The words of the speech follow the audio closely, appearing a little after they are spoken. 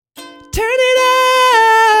Turn it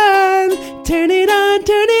on. Turn it on.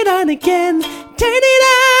 Turn it on again. Turn it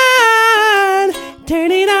on.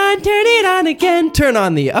 Turn it on. Turn it on again. Turn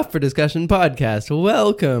on the Up for Discussion podcast.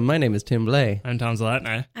 Welcome. My name is Tim Blay. I'm Tom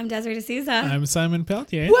Zlatner. I'm Desiree D'Souza. I'm Simon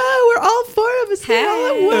Peltier. Wow, we're all four of us here all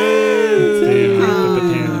at once.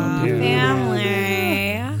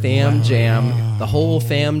 Family. Fam jam. The whole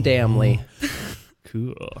fam damly.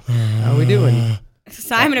 Cool. How are we doing?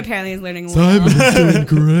 Simon apparently is learning well. Simon's doing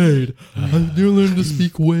great. You're learning to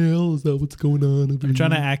speak whale. Is that what's going on? I'm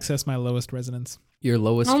trying to access my lowest resonance. Your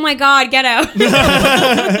lowest. Oh my God, get out. You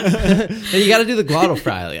got to do the glottal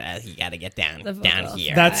fry. Like, you got to get down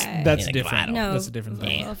here. That's In a different. glottal. No, That's a different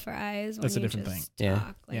thing. vocal fries. That's when a different you thing. just Yeah.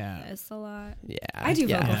 Talk like Yeah. this a lot. Yeah. I do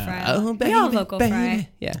vocal yeah. fry. Oh, We all vocal fry.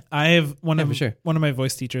 Yeah. I have one Yeah, of for sure. one of my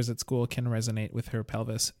voice teachers at school can resonate with her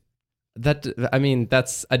pelvis. That's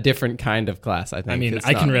a different kind of class, I think. I mean, It's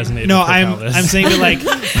I can not- resonate No, with her I'm pelvis. saying that like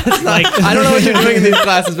I don't know what you're doing in these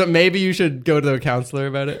classes, but maybe you should go to a counselor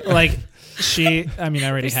about it. like she. I mean, I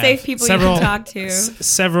already There's have safe people several you can talk to.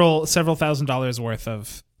 several $1,000s worth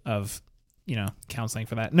of counseling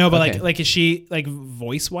for that. No, but Okay. like is she like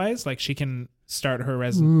voice wise like she can start her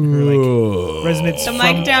resonance. The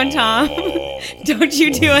mic down, Tom. Don't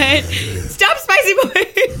you do it. Stop, Spicy Boy.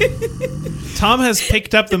 Tom has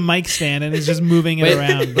picked up the mic stand and is just moving it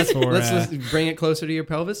around before. Let's just bring it closer to your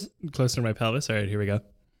pelvis. Closer to my pelvis. All right, here we go.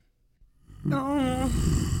 Oh.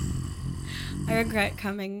 I regret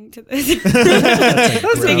coming to this.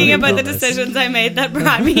 Thinking about the decisions I made that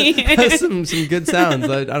brought me here. That's some good sounds.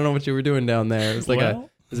 I don't know what you were doing down there. It's like Well.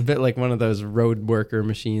 it's a bit like one of those road worker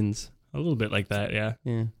machines. A little bit like that, yeah.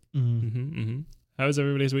 Yeah. How was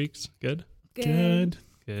everybody's weeks? Good? Good.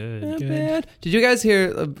 Good. Not Good. bad. Did you guys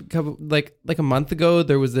hear a couple like a month ago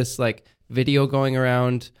there was this like video going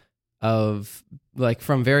around of like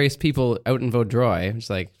from various people out in Vaudreuil, which is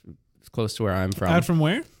like it's close to where I'm from. Out from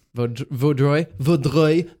where? Vaudreuil,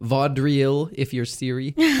 if you're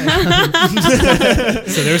Siri. So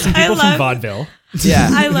there were some people from love- vaudeville. Yeah.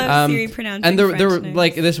 I love Siri pronouncing And there French were names.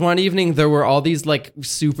 like this one evening there were all these like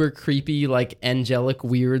super creepy like angelic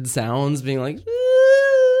weird sounds being like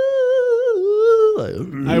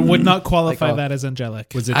I would not qualify Like, that as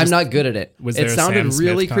angelic. Was it I'm just- not good at it. Was there It a sounded Sam Smith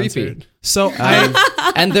really concert? creepy. So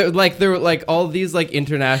And there were like all these like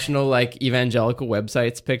international like evangelical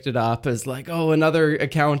websites picked it up as like, oh, another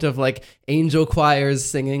account of like angel choirs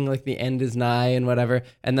singing like the end is nigh and whatever.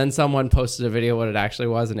 And then someone posted a video of what it actually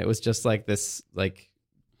was, and it was just like this like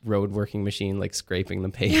road working machine like scraping the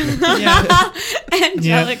pavement.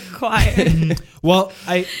 Angelic choir. well,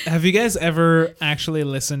 have you guys ever actually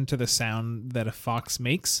listened to the sound that a fox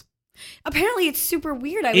makes? Apparently, it's super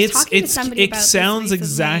weird. I was talking to somebody about it this sounds recently.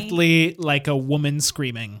 exactly like a woman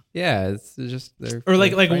screaming, Yeah, it's just or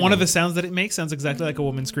like they're one of the frightening. sounds that it makes sounds exactly like a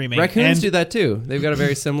woman screaming. Raccoons And- do that too. They've got a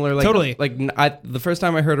very similar like Totally. like the first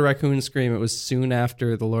time I heard a raccoon scream, it was soon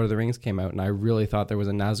after the Lord of the Rings came out, and I really thought there was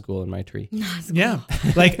a Nazgul in my tree. Yeah,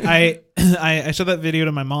 like I showed that video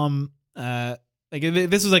to my mom.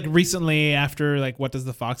 This was like recently after like What Does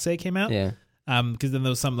the Fox Say came out. Yeah. Because then there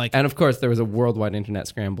was some like And of course, there was a worldwide internet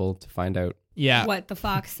scramble to find out. yeah. What the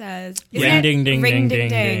fox says. Ring, Isn't it ding, ding, ring, ding, ding,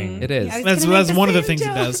 ding, ding. It is. Yeah, I was That's gonna make one of the same things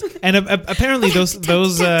joke. it does, and apparently those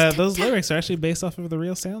lyrics are actually based off of the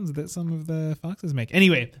real sounds that some of the foxes make.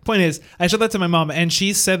 Anyway, point is, I showed that to my mom, and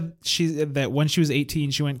she said that when she was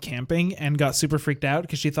 18, she went camping and got super freaked out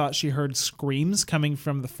because she thought she heard screams coming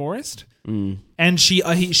from the forest, and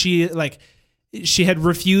she had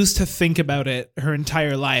refused to think about it her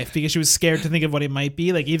entire life because she was scared to think of what it might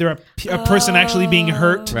be, like either a person actually being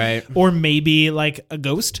hurt, Right. or maybe like a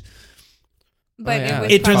ghost. But Oh, yeah.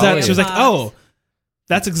 was It turns probably out she was a like, fox. "Oh,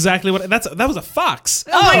 that's exactly what that was a fox."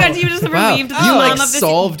 Oh my God, you just Wow, relieved the you like mom of this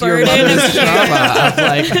solved your burden mother's of trauma of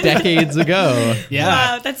like decades ago. Yeah.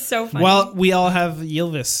 Wow, that's so funny. Well, we all have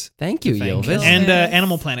Yilvis Thank you, thank. Yilvis. and Yilvis.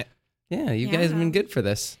 Animal Planet. Yeah, you Yeah. guys have been good for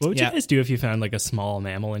this. What would Yeah. you guys do if you found like a small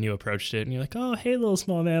mammal and you approached it and you're like, oh, hey, little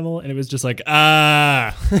small mammal. And it was just like,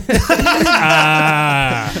 ah,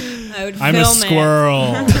 I would I'm a film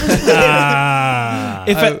squirrel. Ah.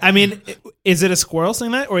 Is it a squirrel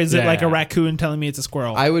saying that, or is it like a Yeah. raccoon telling me it's a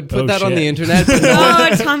squirrel? I would put Oh, that on shit. the internet. But no Oh,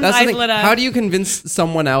 one, Tom's that's the eyes thing. lit up. How do you convince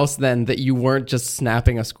someone else then that you weren't just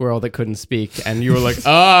snapping a squirrel that couldn't speak, and you were like,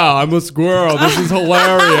 I'm a squirrel. This is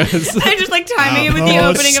hilarious. I just like timing it with the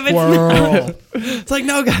opening of its mouth. squirrel. It's like,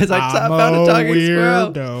 no, guys, I found a talking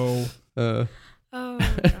squirrel. weirdo. Oh my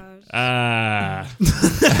gosh. Ah.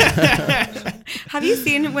 Have Have you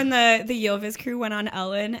seen when the Ylvis crew went on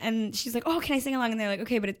Ellen and she's like, "Oh, can I sing along?" And they're like,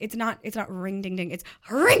 "Okay, but it's not ring ding ding, it's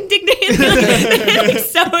ring ding ding." They're like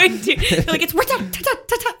so into. They're like, "It's ta ta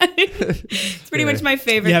ta ta." It's pretty much my You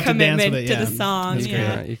favorite have to dance commitment with it, to yeah. the song. That's great.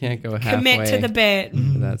 Yeah, You can't go halfway. commit to the bit.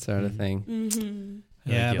 to that sort of thing.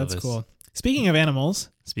 Mm-hmm. I like that's Ylvis. cool. Speaking of animals,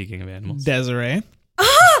 Speaking of animals, Desiree.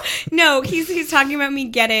 No, he's talking about me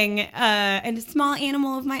getting a small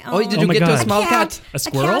animal of my own. Oh, did Oh you my get to a God. small cat? a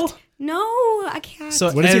squirrel. cat. No, a cat.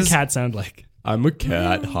 So What does your as- cat sound like? I'm a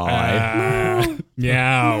cat. Hi.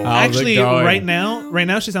 Meow. How's it Actually, going? right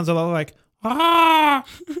now she sounds a lot like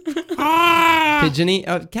Pigeony.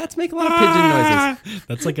 Cats make a lot of pigeon noises.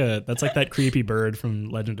 That's like that creepy bird from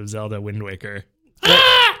Legend of Zelda: Wind Waker.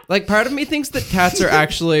 Like part of me thinks that cats are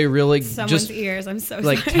actually really Someone's just ears. I'm so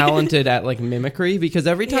like sorry. talented at like mimicry because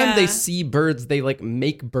every time they Yeah. see birds, they like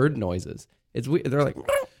make bird noises. It's weird. They're like,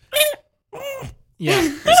 Yeah.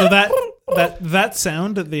 So that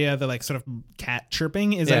sound, the like sort of cat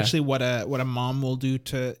chirping, is Yeah. actually what a mom will do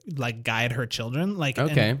to like guide her children. Like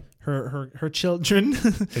and Okay. her children,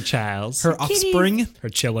 Her childs. her offspring. Her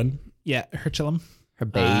chillin'. Yeah, her chillum. her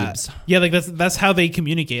babes. Yeah, like that's how they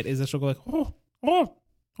communicate. Is that she'll go like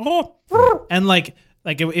and like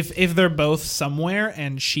if they're both somewhere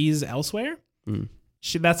and she's elsewhere,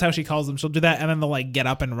 that's how she calls them. She'll do that, and then they'll like get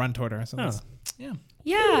up and run toward her. So that's, yeah.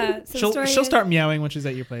 Yeah. So the story She'll is- start meowing when she's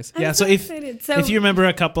at your place. I'm yeah. so So if excited. So- you remember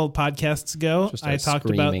a couple podcasts ago, She'll start I talked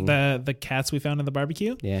screaming. about the cats we found in the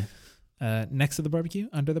barbecue. Yeah. Next to the barbecue,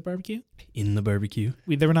 under the barbecue. In the barbecue.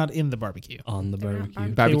 They were not in the barbecue. On the They're not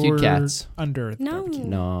barbecue. barbecue. They Barbecue were cats. under the No. barbecue.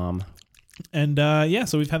 Nom. And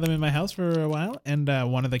so we've had them in my house for a while, and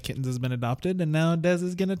one of the kittens has been adopted, and now Des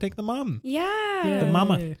is gonna take the mom. Yeah. The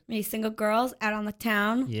mama. Any single girls out on the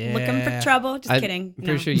town Yeah. looking for trouble? Just kidding. I'm No.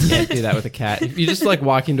 pretty sure you can't do that with a cat. If you just like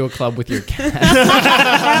walk into a club with your cat.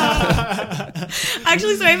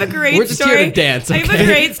 Actually, so I have a great We're just story. here to dance. I have Okay? a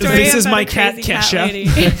great story. This is about my a cat, crazy Kesha. lady.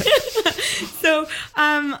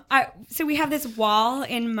 So we have this wall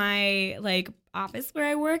in my like office where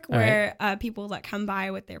I work, All where people that come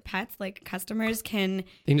by with their pets, like customers, can. You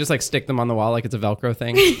can just like stick them on the wall like it's a Velcro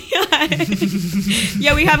thing.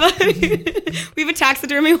 Yeah, we have a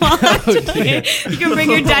taxidermy wall. Actually. You can bring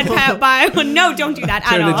your dead pet by. Well, no, don't do that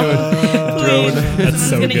Turn at all. into a Please. drone. That's so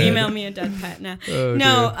Someone's gonna good. email me a dead pet now. Oh,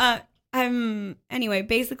 No, anyway,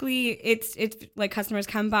 basically it's like customers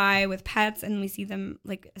come by with pets and we see them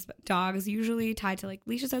like dogs usually tied to like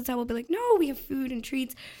leashes outside. We'll be like, no, we have food and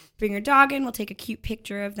treats. Bring your dog in. We'll take a cute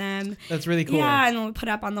picture of them. That's really cool. Yeah, and then we'll put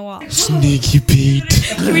it up on the wall. Sneaky Pete.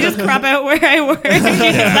 Can we just crop out where I work?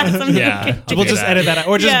 That's something Yeah. we can do. We'll just edit that out,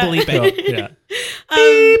 or just Yeah. bleep it. Yeah.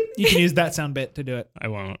 You can use that sound bit to do it. I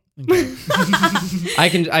won't. Okay. I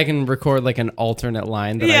can record like an alternate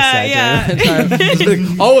line that Yeah, I said during the time. Just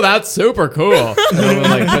like, oh, that's super cool. And then we'll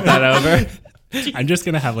like put that over. I'm just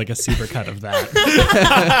gonna have like a super cut of that.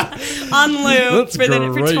 on loop That's for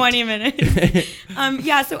great. 20 minutes.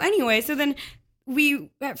 Yeah. So anyway, so then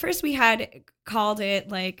at first we had called it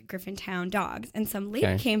like Griffintown Dogs, and some lady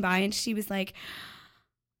Okay. came by and she was like,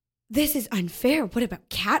 "This is unfair. What about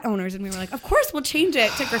cat owners?" And we were like, "Of course, we'll change it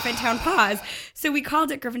to Griffintown Paws." So we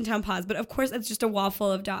called it Griffintown Paws, but of course, it's just a wall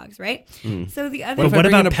full of dogs, right? So the other if I What bring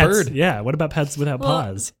in about a pets? bird? Yeah. What about pets without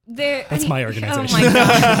paws? That's my organization. Oh my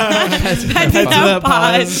god, pets without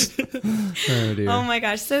paws. Oh dear. Oh my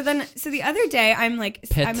gosh. So the other day I'm like,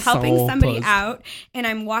 Pet I'm helping sans somebody pause. out and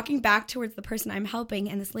I'm walking back towards the person I'm helping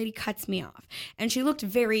and this lady cuts me off and she looked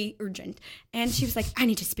very urgent and she was like, "I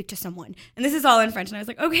need to speak to someone." And this is all in French. And I was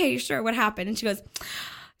like, "Okay, sure. What happened?" And she goes,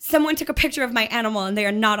 "Someone took a picture of my animal and they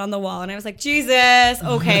are not on the wall." And I was like, "Jesus.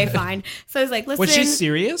 Okay, fine." So I was like, "Listen." Was she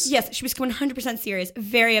serious? Yes, she was 100% serious,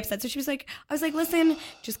 very upset. So she was like, I was like, "Listen,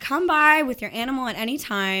 just come by with your animal at any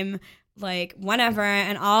time, like whenever,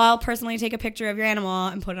 and I'll personally take a picture of your animal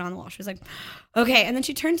and put it on the wall." She was like, "Okay." And then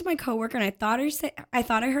she turned to my coworker and I thought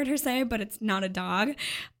I heard her say, "But it's not a dog."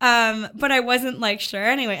 But I wasn't like sure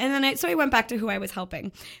anyway. And then so I went back to who I was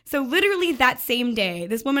helping. So literally that same day,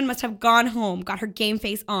 this woman must have gone home, got her game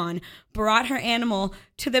face on, brought her animal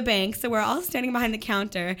to the bank. So we're all standing behind the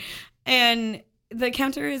counter and the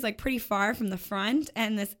counter is like pretty far from the front,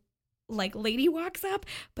 and this like lady walks up,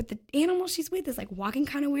 but the animal she's with is like walking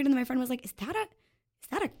kind of weird, and my friend was like, is that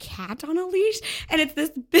a cat on a leash? And it's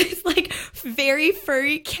this like very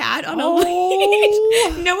furry cat on a leash.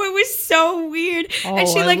 No, it was so weird. Oh, and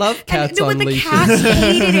she I like love cats and, on the leaches. cat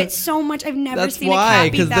hated it so much. I've never That's seen why, a cat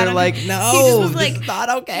beat because that they're on like, him. no, He just was this like, is not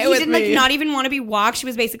okay he with didn't me. like not even want to be walked. She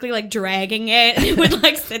was basically like dragging it and it would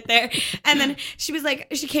like sit there. And then she was like,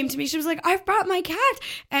 she came to me, she was like, "I've brought my cat."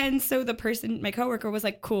 And so the person, my coworker, was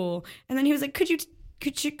like, "Cool." And then he was like, could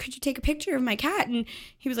could you take a picture of my cat? And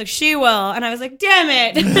he was like, she will. And I was like, damn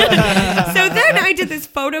it. So then I did this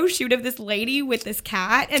photo shoot of this lady with this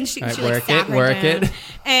cat, and she like work sat it, her work down. it.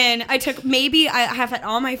 And I took I have it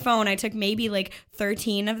on my phone. I took maybe like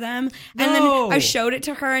 13 of them. And then I showed it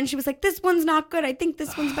to her, and she was like, this one's not good. I think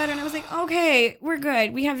this one's better. And I was like, okay, we're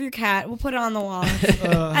good. We have your cat. We'll put it on the wall.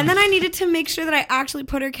 And then I needed to make sure that I actually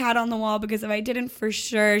put her cat on the wall, because if I didn't, for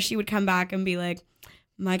sure, she would come back and be like,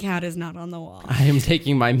 my cat is not on the wall. I am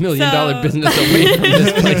taking my $1 million business away from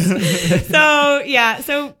this place.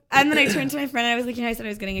 So and then I turned to my friend and I was like, I said I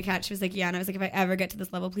was getting a cat. She was like, yeah. And I was like, if I ever get to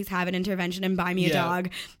this level, please have an intervention and buy me a dog.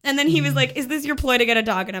 And then he was like, is this your ploy to get a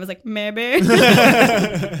dog? And I was like, maybe.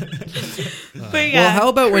 But yeah, Well, how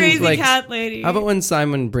about when, crazy like, cat lady. How about when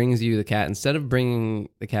Simon brings you the cat? Instead of bringing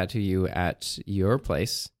the cat to you at your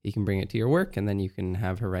place, he can bring it to your work, and then you can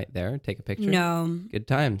have her right there, take a picture. No. Good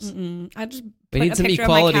times. I just We put need a some picture of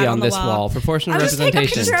my equality cat on the this wall. Proportional I'll just take a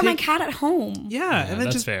representation. picture of my cat at home. Yeah, and then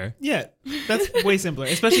that's just fair. Yeah, that's way simpler.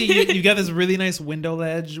 Especially you got this really nice window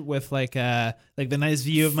ledge with like the nice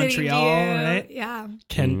view of City Montreal, view. right? Yeah,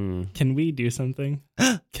 Can we do something?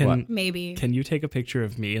 What? maybe. Can you take a picture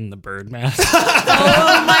of me in the bird mask?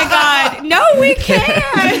 Oh my god. No, we can't.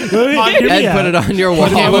 And put it on your wall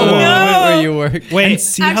No. where you work. Wait, and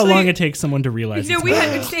see how Actually- long it takes someone to realize. No, it's we not.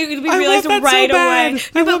 realized that so right bad. away. I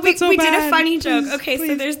No, but love that so we did a bad. funny joke. Okay,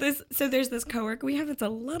 Please. so there's this coworker we have that's a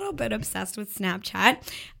little bit obsessed with Snapchat.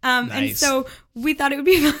 And Nice. so we thought it would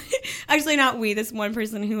be actually not we, this one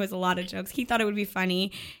person who has a lot of jokes. He thought it would be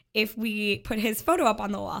funny if we put his photo up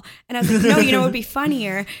on the wall. And I was like, no, you know, it would be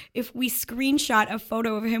funnier if we screenshot a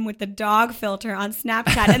photo of him with the dog filter on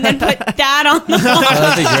Snapchat and then put that on the wall.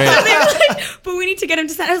 That'd be great. So they were like, but we need to get him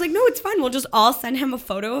to send. I was like, no, it's fine. We'll just all send him a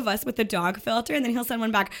photo of us with the dog filter, and then he'll send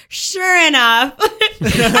one back. Sure enough,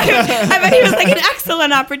 I bet he was like, an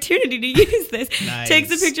excellent opportunity to use this. Nice.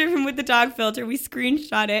 Takes a picture of him with the dog filter. We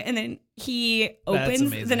screenshot it, and then he opens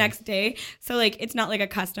amazing. the next day. So like, it's not like a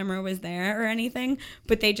customer was there or anything,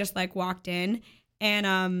 but they just like walked in,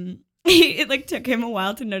 and it like took him a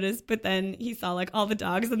while to notice, but then he saw like all the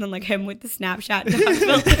dogs and then like him with the Snapchat dog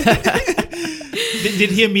filter. Did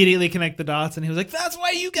he immediately connect the dots and he was like, "That's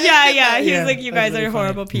why you guys"? Yeah, did yeah. that?" He was like, "You that's guys are really funny.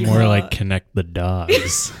 horrible people." More like connect the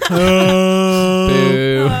dogs.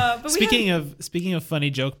 Boo. But we Speaking of funny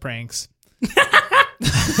joke pranks,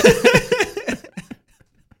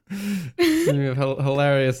 We have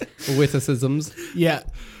hilarious witticisms. yeah,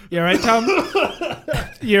 you're right, Tom.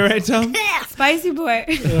 You're right, Tom. Spicy boy.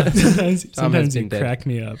 Sometimes you been dead. crack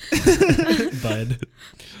me up, bud.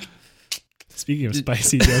 Speaking of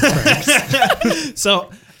spicy joke pranks, So,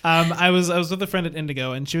 I was with a friend at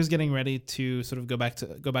Indigo, and she was getting ready to sort of go back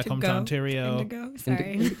home to Ontario. Indigo.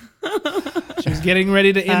 Sorry. She was getting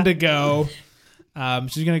ready to Indigo.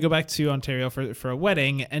 She's gonna go back to Ontario for a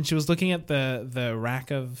wedding, and she was looking at the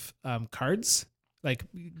rack of cards, like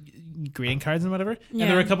greeting cards and whatever. Yeah.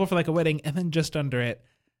 And there were a couple for like a wedding, and then just under it,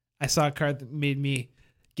 I saw a card that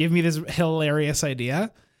gave me this hilarious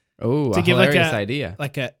idea Oh, to a give like hilarious a idea.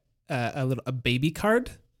 like a baby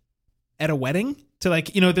card at a wedding. To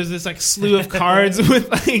like, you know, there's this like slew of cards with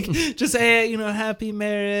like, just say, you know, happy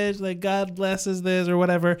marriage, like God blesses this or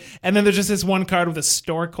whatever. And then there's just this one card with a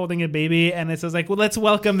stork holding a baby, and it says like, well, let's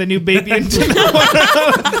welcome the new baby into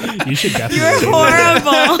the world. you should definitely. You're do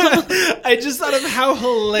that. horrible. I just thought of how That's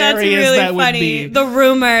hilarious really that would funny. be. The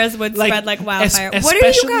rumors would Like, spread like wildfire. es- What are you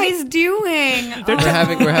especially- guys doing?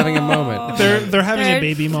 We're having a moment. They're having a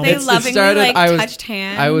baby moment. They It's- lovingly touched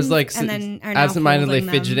hands. I was like and then are now absentmindedly holding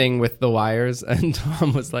them. fidgeting with the wires, and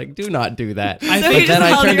Tom was like, "Do not do that." So but you just then I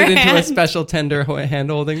held turned your it into a hand. special tender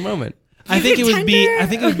hand-holding moment. I think it would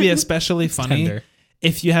Tender. be especially funny tender.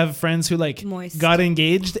 if you have friends who like Moist. got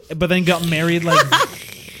engaged but then got married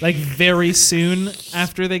like very soon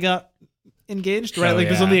after they got engaged, right? Oh, Like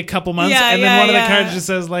there's yeah. only a couple months, Yeah, and then yeah, one of the yeah. cards just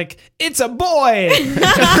says like, "It's a boy."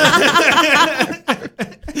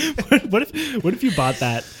 What if you bought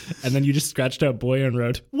that and then you just scratched out boy and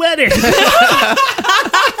wrote wedding?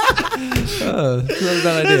 Oh, that's not a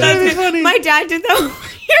bad idea. That's funny. My dad did that one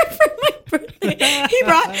year for my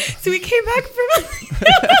birthday. So he came back from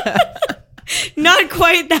not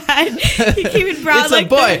quite that. He came and brought It's like a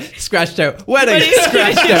boy. Scratched out. Wedding. Wedding.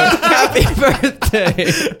 Scratched out. Happy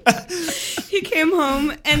birthday. He came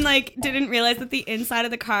home and like didn't realize that the inside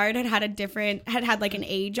of the card had like an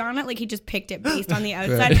age on it. Like he just picked it based on the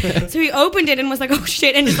outside. So he opened it and was like, "Oh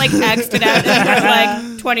shit!" and just like X'd it out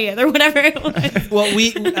and put like 20th or whatever it was. Well,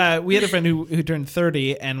 we had a friend who turned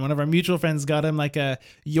 30, and one of our mutual friends got him like a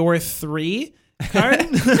 "You're 3." card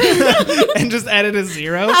and just added a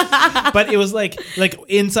 0. But it was like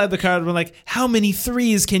inside the card, we're like, how many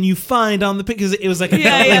 3s can you find on the pic? Because it was like,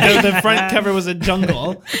 the front cover was a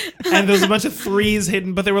jungle, and there was a bunch of 3s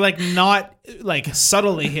hidden, but they were like not like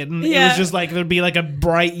subtly hidden. It was just like there'd be like a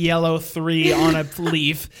bright yellow 3 on a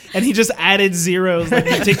leaf, and he just added zeros like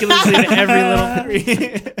meticulously to every little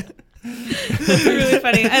 3. That's really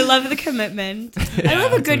funny. I love the commitment. I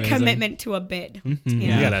love a good amazing. commitment to a bid.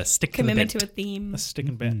 You gotta stick to the Commitment bit. to a theme. A stick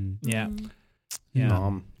and bit. Mm. Yeah. Yeah.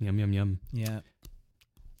 Mom. Yum, yum, yum. Yeah.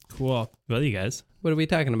 Cool. Well, you guys. What are we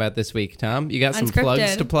talking about this week, Tom? You got some Unscripted.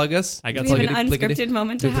 plugs to plug us? I got We have an Pluggity, unscripted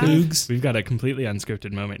moment to have. Plugs. We've got a completely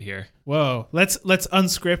unscripted moment here. Whoa. Let's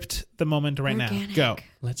unscript the moment right Organic. now. Go.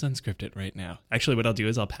 Let's unscript it right now. Actually, what I'll do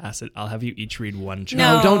is I'll pass it. I'll have you each read one joke.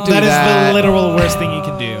 No. don't do That is that. the literal worst thing you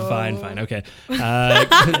can do. Fine. Okay.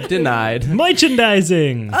 Denied.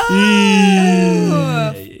 Merchandising.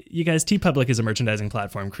 Oh. You guys, TeePublic is a merchandising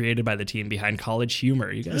platform created by the team behind College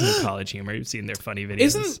Humor. You guys know College Humor. You've seen their funny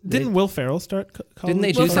videos. Didn't Will Ferrell start? Didn't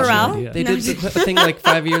they do Will something? Ferrell? Yeah. They No. did a thing like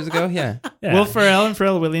 5 years ago. Yeah. Yeah. Will Ferrell and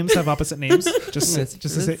Pharrell Williams have opposite names? Just to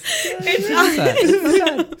say.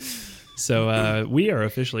 So we are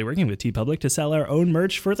officially working with TeePublic to sell our own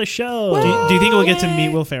merch for the show. Do you think we'll get to meet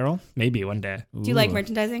Will Ferrell? Maybe one day. Do you like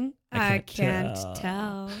merchandising? I can't can't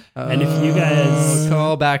tell. And if you guys-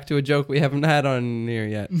 call back to a joke we haven't had on here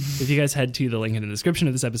yet. If you guys head to the link in the description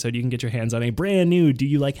of this episode, you can get your hands on a brand new "Do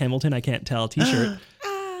You Like Hamilton? I Can't Tell" t-shirt.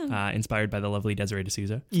 Inspired by the lovely Desiree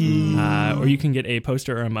D'Souza. Or you can get a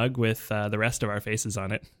poster or a mug with the rest of our faces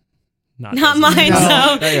on it. Not Mine,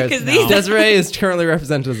 No, though. Because these, Desiree is currently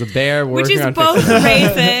represented as a bear. which working is on both fixing-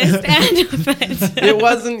 racist and offensive. It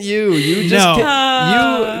wasn't you. You just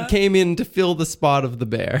No. you came in to fill the spot of the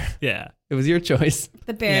bear. Yeah. It was your choice.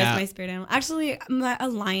 The bear Yeah. is my spirit animal. Actually, a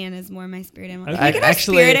lion is more my spirit animal. Okay. Can we get our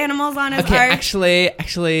spirit animals on as Okay, art?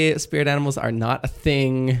 actually, spirit animals are not a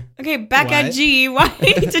thing. Okay, Becca What? G, why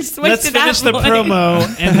did you switch Let's to that finish the voice?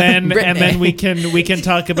 promo and then Brittany. we can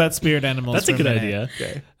talk about spirit animals. That's a for good minute.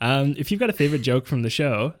 idea. If you've got a favorite joke from the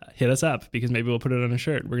show, hit us up because maybe we'll put it on a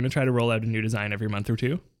shirt. We're going to try to roll out a new design every month or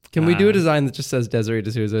two. Can we do a design that just says Desiree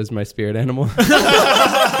D'Souza is my spirit animal?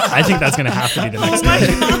 I think that's going to have to be the next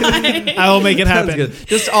thing. I will make it Sounds happen. good.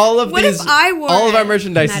 Just all of What these, if I wore all of our it?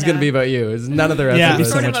 merchandise is Meta. going to be about you. It's none of the rest Yeah. of It'd be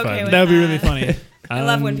it. so Sort of much okay fun. with That would be that. really funny. I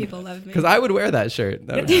love when people love me. Because I would wear that shirt.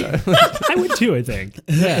 That would, I would too, I think.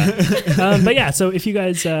 yeah. But yeah, so if you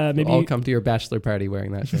guys maybe I'll come to your bachelor party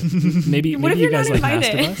wearing that shirt. maybe What if you you're guys not like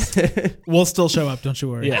invited? Masterbus. We'll still show up. Don't you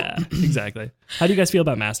worry. Yeah, exactly. How do you guys feel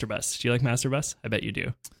about Masterbus? Do you like Masterbus? I bet you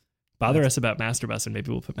do. Bother us about Masterbus and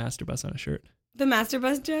maybe we'll put Masterbus on a shirt. The Master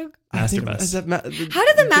Bus joke? Is Masterbus. that How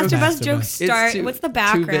did the Master Bus Master joke Bus. start? too- What's the too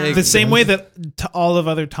background? big. The same way that all of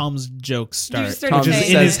other Tom's jokes start, just started Tom which is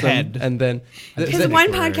saying in it. his says them, head. and then Because the one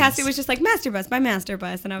big podcast, words. it was just like Master Bus by Master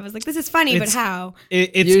Bus. And I was like, this is funny, but It's- how? You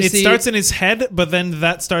It see- starts in his head, but then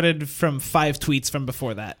that started from 5 tweets from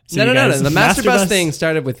before that. So no. you guys- The Master Bus Masterbus- thing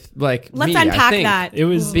started with like Let's me, I unpack think. that. It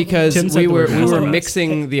was because Tim said we the were word we were Masterbus.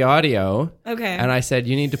 mixing the audio, Okay. and I said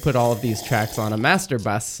you need to put all of these tracks on a master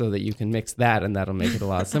bus so that you can mix that, and that'll make it a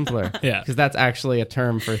lot simpler. Yeah. because that's actually a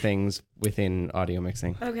term for things within audio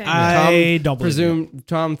mixing. Okay. I don't believe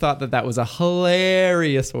Tom thought that was a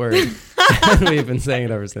hilarious word. And we've been saying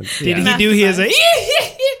it ever since. Did Yeah, he do his?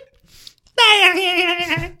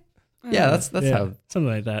 yeah that's Yeah, how. something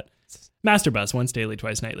like that. Masterbus, once daily,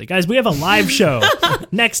 twice nightly. Guys, we have a live show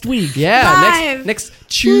next week. Yeah, Live. next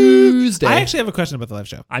Tuesday. I actually have a question about the live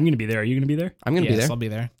show. I'm going to be there. Are you going to be there? I'm gonna Yes, be there. I'll be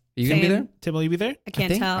there. You gonna be Same. there? Tim, will you be there? I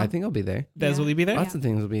can't tell. I think I'll be there. Des, Yeah. will you be there? Lots of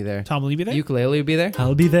things will be there. Tom, will you be there? Ukulele will be there.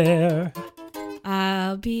 I'll be there.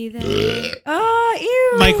 I'll be there. Oh,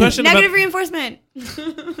 ew. My question Negative about- reinforcement.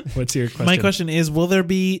 What's your question? My question is, will there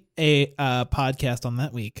be a podcast on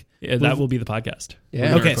that week? Yeah, that will be the podcast.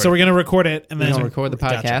 Yeah. Okay, so we're going to record it and We're then gonna record the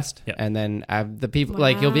Gotcha. podcast, Yep. and then the people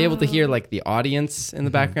like you'll be able to hear like the audience in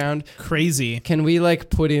the background. Crazy. Can we like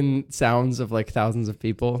put in sounds of like thousands of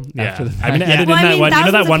people Yeah. after the I'm going to fact? edit Well, in I that mean, one. You know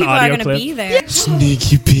thousands that of one people are audio gonna clip? be there.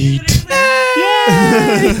 Sneaky Pete.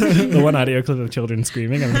 The one audio clip of children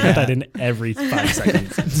screaming. I'm going to put that in every 5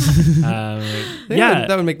 seconds. I think Yeah.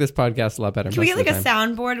 that would make this podcast a lot better. Can we most get of like the a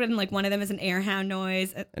time. soundboard and like one of them is an air hound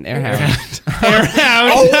noise? An air hound.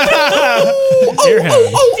 Airhound. Airhound.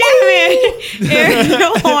 Damn it! Air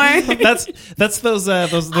horn. That's those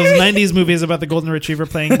 90s movies about the golden retriever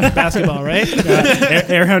playing basketball, right?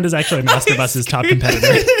 Airhound is actually Masterbus's top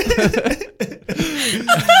competitor.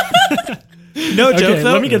 No joke Okay,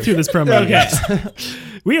 though. let me get through this promo. Okay. guys.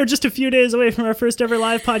 We are just a few days away from our first ever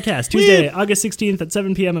live podcast. Tuesday, August 16th at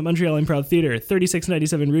 7 p.m. at Montreal Improv Theatre,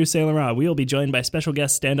 3697 Rue Saint-Laurent. We will be joined by special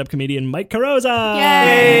guest stand-up comedian Mike Carosa.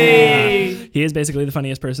 Yay! He is basically the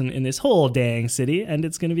funniest person in this whole dang city, and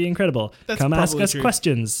it's going to be incredible. That's Come ask probably us true.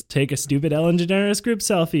 questions, take a stupid Ellen DeGeneres group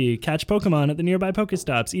selfie, catch Pokemon at the nearby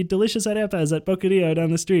Pokestops, eat delicious arepas at Bocadillo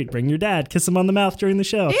down the street, bring your dad, kiss him on the mouth during the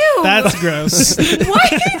show. Ew. That's gross.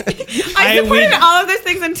 What? I supported we- all of those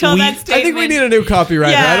things until that I statement. think we need a new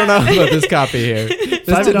copywriter. Yeah. I don't know about this copy here.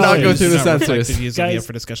 This did not go $5. through the Not reflective censors. views of the Guys. Up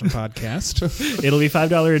for Discussion podcast. It'll be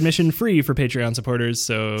 $5 admission free for Patreon supporters,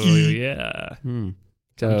 so yeah.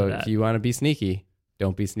 So that. if you want to be sneaky,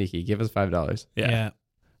 don't be sneaky. Give us $5. Yeah.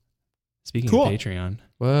 Speaking Cool. of Patreon.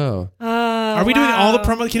 Whoa. Are we doing all the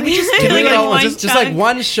promo? Can we just Can we Like get all one just like shot.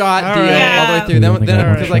 one shot All deal right. all the way Yeah. through? Then All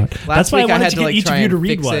because right. like last That's why I week I wanted had to to get like each try of you to and read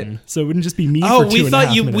fix one, it. so it wouldn't just be me Oh, for we 2.5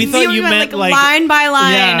 thought you- minutes. we thought you went meant like like- line by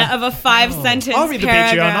line Yeah. of a 5-sentence I'll read the Patreon.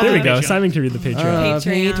 paragraph. I'll There we read go. Patreon. Simon can read the Patreon.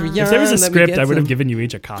 Patreon. If there was a Let me script, get I would have some. given you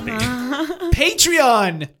each a copy.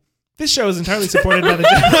 Patreon. This show is entirely supported by the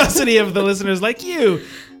generosity of the listeners like you.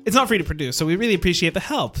 It's not free to produce, so we really appreciate the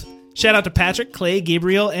help. Shout out to Patrick, Clay,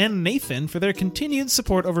 Gabriel, and Nathan for their continued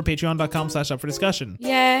support over patreon.com/upfordiscussion.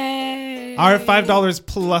 Yay. Our $5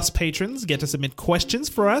 plus patrons get to submit questions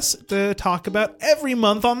for us to talk about every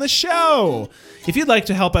month on the show. If you'd like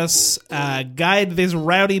to help us guide this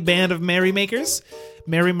rowdy band of merrymakers,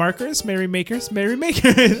 merrymakers.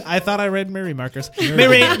 I thought I read merrymakers.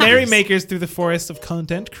 Merrymakers through the forest of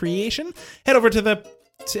content creation. Head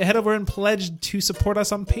over and pledge to support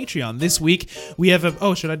us on Patreon. This week we have a.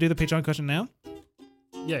 Oh, should I do the Patreon question now?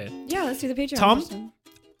 Yeah. Yeah, let's do the Patreon. Tom? question.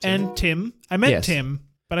 And Tim. I meant Yes. Tim,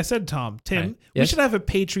 but I said Tom. Tim. Hi. We Yes. should have a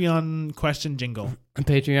Patreon question jingle. A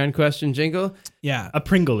Patreon question jingle. Yeah. A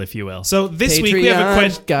Pringle, if you will. So this Patreon, week we have a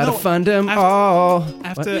question. Gotta No, fund them I have to- all. I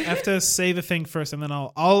have to say the thing first, and then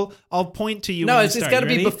I'll point to you. No, when it's you got start. to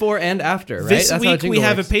You be ready? before and after, right? This That's how a week we jingle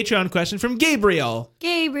have works. a Patreon question from Gabriel.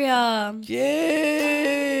 Gabriel.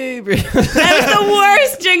 Gabriel. That was the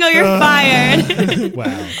worst jingle. You're fired.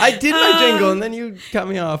 Wow. I did my jingle and then you cut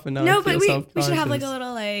me off and now I No, feel but we should self-conscious. have like a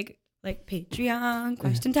little like Patreon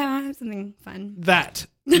question time, something fun. That.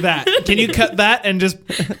 Can you cut that and just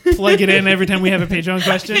plug it in every time we have a Patreon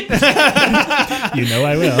question? You know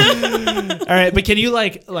I will. All right, but can you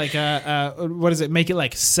like what is it? Make it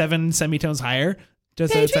like 7 semitones higher,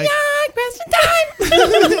 just so it's like Patreon question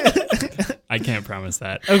time. I can't promise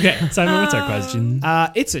that. okay. Simon, what's our question?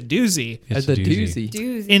 It's a doozy. As a doozy.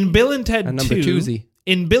 Doozy. In Bill and Ted A number 2. twozy.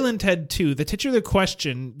 In Bill and Ted 2, the titular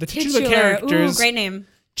question, the titular Titular. characters Ooh, great name.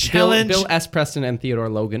 challenge Bill S. Preston and Theodore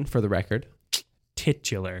Logan, for the record.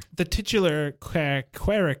 Titular. the titular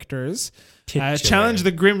characters Titular. challenge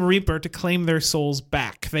the Grim Reaper to claim their souls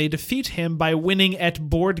back. They defeat him by winning at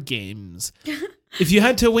board games. If you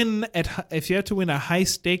had to win a high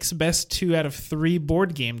stakes best 2 out of 3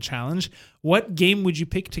 board game challenge, what game would you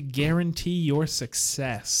pick to guarantee your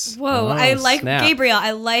success? Whoa, Oh, I like snap. Gabriel.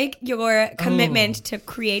 I like your commitment to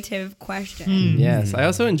creative questions. Yes. I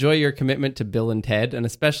also enjoy your commitment to Bill and Ted, and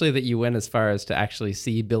especially that you went as far as to actually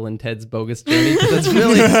see Bill and Ted's Bogus Journey, because it's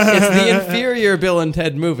the inferior Bill and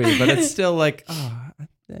Ted movie, but it's still like,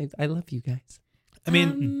 I love you guys. I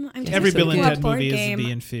mean, I'm every just Bill and looking Ted at board movie game. is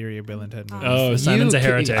the inferior Bill and Ted movie. Oh, Simon's a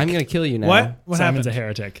heretic. I'm going to kill you now. What Simon's happened? a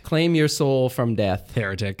heretic. Claim your soul from death.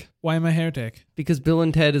 Heretic. Why am I heretic? Because Bill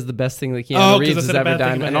and Ted is the best thing that Oh, Keanu 'cause Reeves I has said a ever bad thing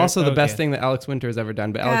done, about and Eric. also the best Okay. thing that Alex Winter has ever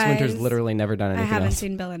done. But Alex Winter's Guys, literally never done I anything haven't else.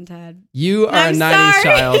 seen Bill and Ted. You are I'm a 90s sorry.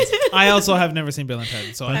 child. I also have never seen Bill and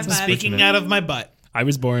Ted, so I'm High five. speaking out of my butt. I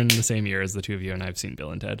was born the same year as the two of you, and I've seen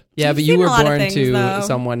Bill and Ted. Yeah, You've but you seen a were lot of born things, to though.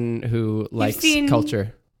 someone who likes seen-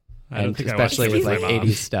 culture, I don't and think I watched especially it with with like my mom.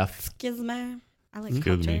 80s stuff. Excuse me. I like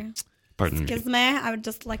Excuse me. culture. Pardon me. Excuse me. I would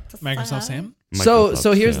just like to Microsoft say. Sam? So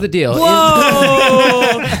Microsoft here's Sam. the deal.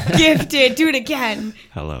 Whoa! Gifted. Do it again.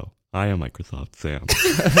 Hello, I am Microsoft Sam.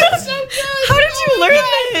 How did you learn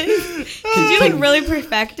this? Did you like really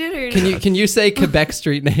perfect it, or Can you say Quebec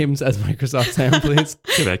street names as Microsoft Sam, please?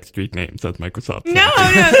 Quebec street names. That's Microsoft Sam. no?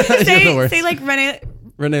 the Say worst. say like Rene,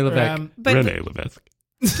 Rene Levesque. but Rene Levesque.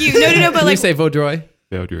 cute. No, but Can like you say Vaudreuil?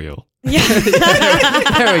 Vaudreuil. yeah.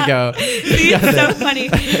 There we go. See, it's so funny.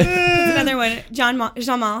 There's another one. Jean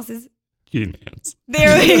Mans is Gene Mans.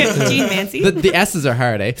 there. Gene Mancy. The S's are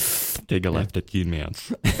hard, eh? Take a left at Gene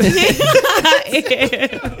Mans.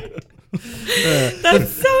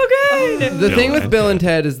 That's so good. The thing Bill with and Bill Ted. and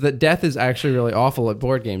Ted is that Death is actually really awful at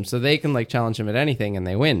board games, so they can like challenge him at anything and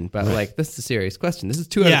they win. But like, this is a serious question. This is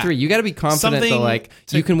 2 out of Yeah. 3. You got to be confident that Something like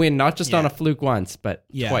to- you can win not just on Yeah. a fluke once, but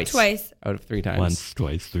Yeah. Twice. out of 3 times. Once,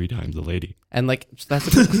 twice, 3 times a lady. And like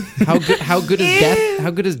that's how good is Death? How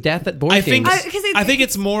good is Death at board I games? think I think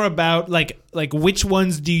it's more about like which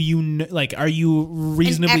ones do you like? Are you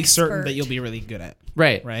reasonably certain expert. that you'll be really good at?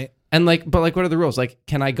 right. Right. And like, but like, what are the rules? Like,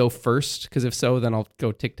 can I go first? Because if so, then I'll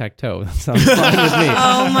go tic tac toe. That sounds fine with me.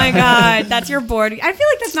 Oh my god, that's your board. I feel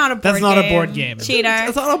like that's not a board. That's game. not a board game. Cheater.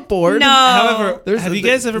 It's on a board. No. However, There's have a- you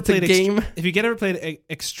guys ever it's a played game. Have you guys ever played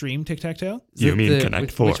Extreme Tic Tac Toe? Is You it mean Connect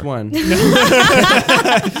which, 4? Which one?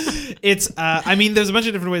 It's I mean, there's a bunch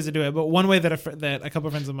of different ways to do it, but one way that that a couple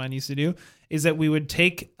of friends of mine used to do is that we would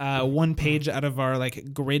take one page out of our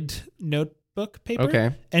like grid notebook paper,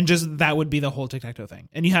 Okay. and just that would be the whole tic tac toe thing,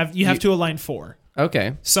 and you have to align 4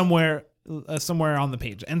 Okay. somewhere on the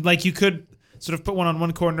page, and like you could sort of put one on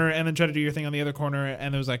one corner and then try to do your thing on the other corner,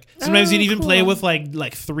 and there was like sometimes you'd even play cool. with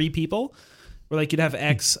like 3 people, where like you'd have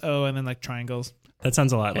X, O, and then like triangles. That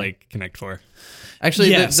sounds a lot like Connect 4.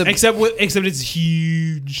 Actually, Yes, the except it's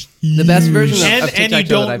huge. the best version of and you tic-tac-toe that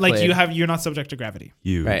don't I've like played- you're not subject to gravity.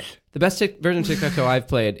 You. Right. The best version of tic-tac-toe I've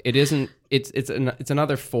played, it isn't. It's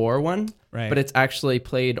another 4 one, Right. but it's actually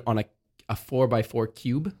played on a 4x4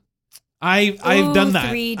 cube. I've Ooh, done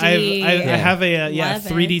that. 3D. I Yeah. have a Love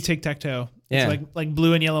 3D it. tic tac toe. Yeah. It's like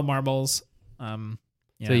blue and yellow marbles.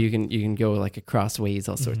 Yeah. So you can go like across ways,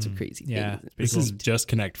 all sorts of crazy Yeah. things. This is just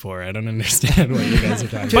Connect 4. I don't understand what you guys are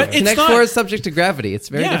talking But about. it's Connect not- 4 is subject to gravity. It's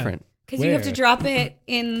very Yeah. different. Because you have to Where? drop it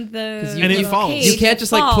in the you- And it little falls. cage. You can't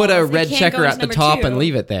just like put a Falls. It red can't checker go at into the number top 2. and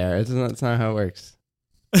leave it there. That's not how it works.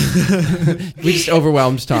 We just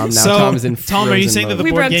overwhelmed Tom. Now so Tom is in. Tom, are you saying that the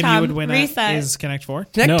We board broke game Tom. you would win Reset. at is Connect 4?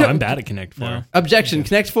 No, Connect I'm bad at Connect 4. No. Objection.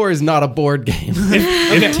 Connect 4 is not a board game.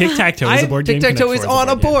 If Tic-Tac-Toe is a board game, Tic-tac-toe Connect is 4 on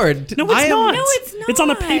a board. No, it's not. No, it's not. It's on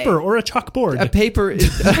a paper or a chalkboard. A paper is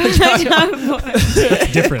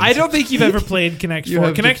Different. I don't think you've ever played Connect You 4.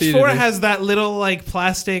 have Connect defeated 4 it. has that little like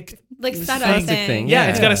plastic. like setup plastic thing. thing, Yeah, Yeah.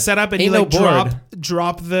 it's got a setup, and Ain't you no like board.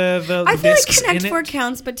 drop the I feel like discs Connect in 4 it.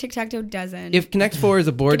 counts, but Tic Tac Toe doesn't. If Connect 4 is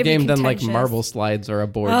a board Gonna be game, then like contentious. Marble Slides are a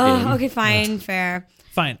board oh, game. okay, fine, fair.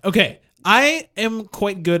 Fine. Okay. I am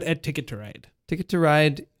quite good at Ticket to Ride. Ticket to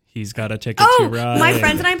Ride. He's got a ticket to Oh, ride. my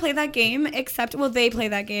friends and I play that game, except, well, they play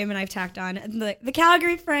that game and I've tacked on the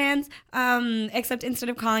Calgary friends, except instead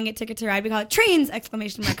of calling it Ticket to Ride, we call it Trains,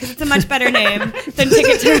 exclamation mark, because it's a much better name than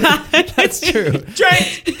Ticket to Ride. That's true.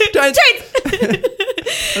 Trains! Trains!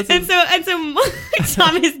 and so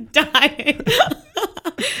Tom is dying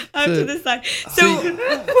up So- to the side.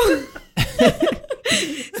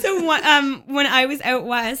 So when I was out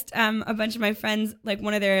west, a bunch of my friends, like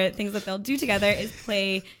one of their things that they'll do together is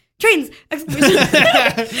play Trains! Exclamation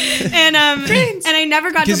and I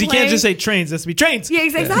never got to play. Because you can't just say trains. It has to be trains. Yeah,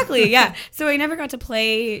 exactly. Yeah. So I never got to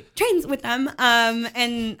play Trains with them,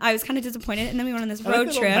 and I was kind of disappointed. And then we went on this I like road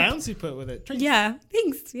the little trip. bounce you put with it. Trains. Yeah,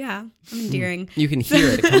 thanks. Yeah, I'm endearing. You can hear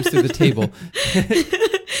it. It comes through the table.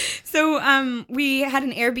 So we had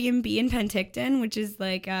an Airbnb in Penticton, which is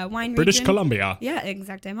like a wine British region. Columbia. Yeah,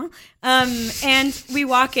 exactement. And we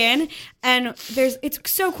walk in, and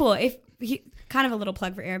it's so cool. Kind of a little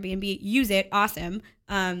plug for Airbnb. Use it. Awesome.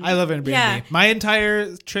 I love Airbnb. Yeah. My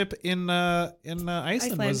entire trip in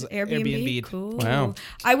Iceland was Airbnb. Cool. Wow.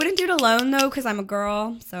 I wouldn't do it alone though, because I'm a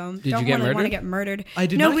girl. So you don't get want to murdered? get murdered. I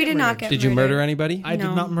did no, not we get did not murdered. get Did you murdered. murder anybody? I did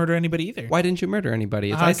No. not murder anybody either. Why didn't you murder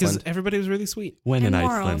anybody? It's Because Iceland. everybody was really sweet. When in And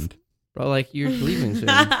morals. Iceland. Well, like you're leaving soon.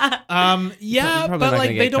 Yeah, You're probably but not like gonna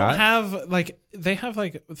they get don't caught. have like they have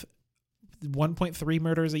like 1.3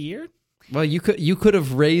 murders a year. Well, you could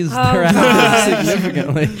have raised Oh, their God. average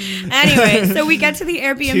significantly. Anyway, so we get to the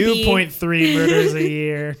Airbnb. 2.3 murders a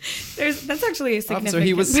year. That's actually a significant. Officer,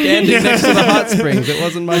 he was standing next to the hot springs. It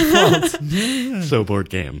wasn't my fault. So board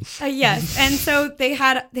games. Yes, and so they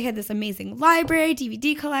had this amazing library,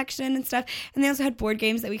 DVD collection, and stuff, and they also had board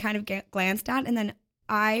games that we kind of glanced at, and then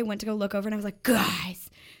I went to go look over, and I was like, guys.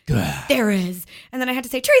 There is. And then I had to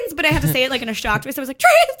say trains, but I had to say it like in a shocked voice. I was like,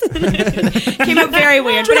 trains! Came out very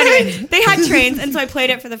weird. But anyway, they had trains, and so I played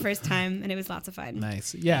it for the first time, and it was lots of fun.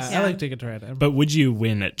 Nice. Yeah, Yeah. I like Ticket to Ride. But would you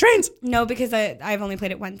win at Trains? No, because I've only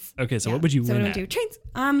played it once. Okay, so what would you So win we at? don't do trains.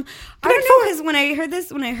 I don't know, because when I heard this,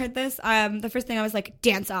 the first thing I was like,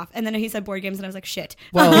 dance off. And then he said board games, and I was like, shit.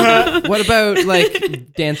 Well, what about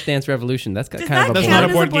like Dance Revolution? That's got Does kind of that a That's count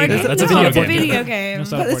not board. a board game. game? That's a No, video it's a game. video game.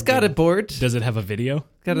 That's not But it's got a board. Does it have a video?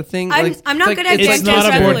 Got a thing? I'm Like, not it's good at it's Dance not Dance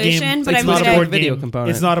a board Revolution, game. but It's I'm not good a at board video game. component.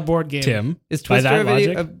 It's not a board game. Tim, Is by Twister that a, video,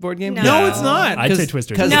 logic, a board game? No. No, it's not. I'd say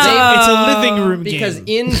Twister. Because No. It's a living room Because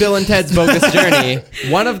game. in Bill and Ted's Bogus Journey,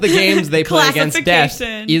 one of the games they play against death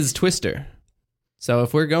Classification. is Twister. So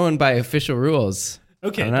if we're going by official rules,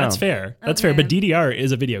 Okay, I don't know. that's fair. That's fair. Okay. But DDR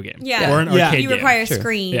is a video game. Yeah. Or an Yeah. arcade You game. require a Sure.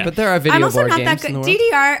 screen. Yeah. but there are video I'm also board not games that in good. the world.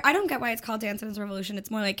 DDR, I don't get why it's called Dance Dance Revolution. It's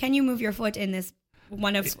more like, can you move your foot in this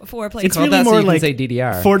one of four places? It's Call really that so more you can like say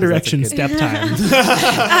DDR. 4 'cause that's a direction good- step time.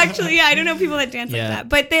 Actually, yeah, I don't know people that dance Yeah. like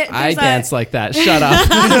that. But I dance like that. Shut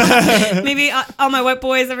up. maybe all my white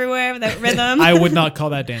boys everywhere with that rhythm. I would not call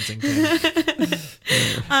that dancing.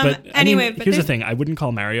 Tim. But anyway, I mean, but here's the there's- thing. I wouldn't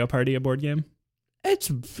call Mario Party a board game.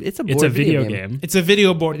 It's a board It's a video game. It's a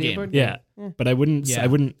video board Video game. board Yeah. But I wouldn't Yeah. I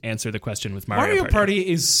wouldn't answer the question with Mario, Mario Party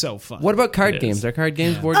is so fun. What about card It games? is. Are card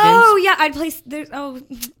games board Oh games? yeah, I'd play. There's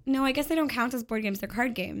no, I guess they don't count as board games. They're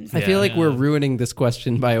card games. I feel like Yeah. we're ruining this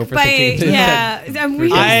question by overthinking By it. yeah, I'm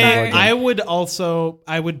weird. I- sorry.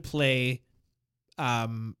 I would play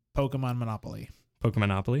Pokemon Monopoly.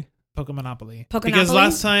 Pokemonopoly? Pokemonopoly. Pokemonopoly? Because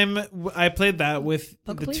last time I played that with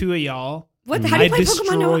the Pokebly? two of y'all. What? How do you I play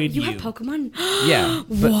Pokemon? No, destroyed you have you. Pokemon. Yeah,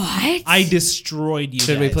 but- What? I destroyed you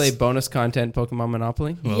Should we guys. play bonus content Pokemon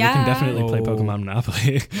Monopoly? Well, we Yeah. can definitely play Oh. Pokemon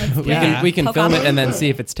Monopoly. Yeah. We can film it and then see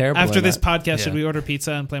if it's terrible. After or this not. podcast, should Yeah. we order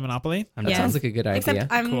pizza and play Monopoly? I'm That Yeah. sounds like a good idea.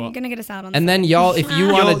 Except I'm Cool. gonna get us out on. And then y'all, if you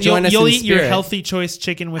want to join us you'll in eat your spirit, healthy choice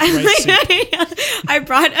chicken with rice soup. I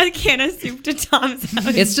brought a can of soup to Tom's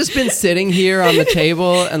house. it's just been sitting here on the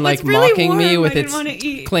table and like It's really mocking me warm. with I didn't its wanna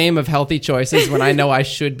eat. claim of healthy choices when I know I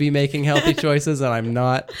should be making healthy choices and I'm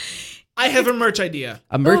not. I have a merch idea.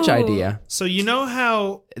 A merch Oh. idea. So you know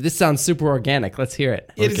how This sounds super organic. Let's hear it.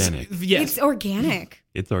 it is? Organic. Yes. It's organic.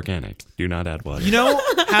 It's organic. Do not add water. You know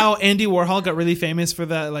how Andy Warhol got really famous for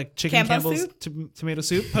that like chicken Campbell's Campbell's tomato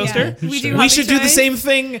soup poster? Yeah. We do. We Healthy should do the choice. same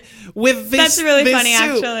thing with this. That's really this funny,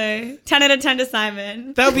 soup. actually. 10 out of 10 to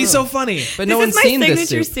Simon. That would be so funny. But This no is one's my seen this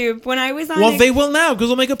signature soup. soup. When I was on Well, a- they will now because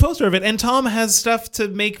we'll make a poster of it. And Tom has stuff to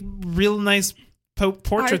make real nice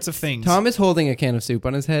portraits of things. Tom is holding a can of soup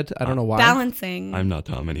on his head. I don't know why. balancing. I'm not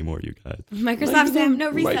Tom anymore, you guys. Microsoft Sam.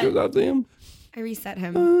 No, reset. Microsoft Sam. I reset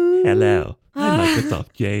him. Hello. I'm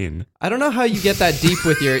Microsoft Jane. I don't know how you get that deep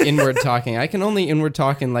with your inward talking. I can only inward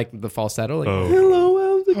talk in like the falsetto. Like, Oh.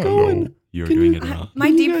 hello, how's it going? You're Can doing you- it wrong.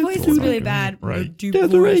 My deep guys voice do is it? really bad. Right. My deep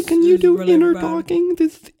Desiree, voice can you is do really inner bad. talking?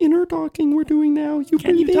 This inner talking we're doing now. You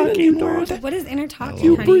breathe in and you talk. What is inner talking,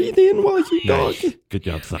 You honey? breathe in while you talk. Nice. Good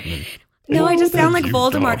job, Simon. No, I just sound like you,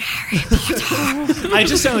 Voldemort. dog. Harry Potter. I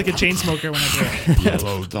just sound like a chain smoker when I do it.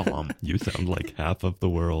 Yellow Dom. You sound like half of the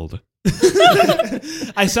world.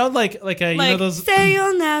 I sound like a you know Like, those. say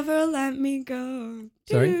you'll never let me go.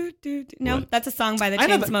 Sorry? No, What? that's a song by the I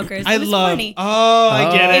know that- Chainsmokers. I It was love. funny. Oh,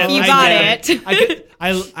 I get it. If you I got get it.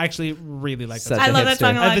 I actually really like Such that. I a love that hipster.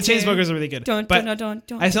 song a lot. The too. Chainsmokers are really good. Don't, but don't.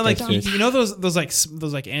 I sound like Hipsters. you know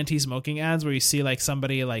those like anti-smoking ads where you see like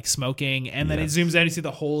somebody like smoking and then Yeah. it zooms out and you see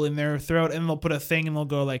the hole in their throat and they'll put a thing and they'll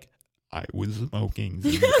go like I was smoking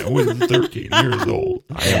since I was 13 years old.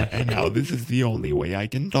 And now this is the only way I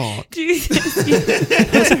can talk. Jesus.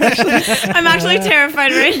 I'm actually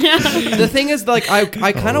terrified right now. The thing is, like, I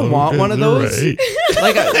kind of want one of those. Desiree.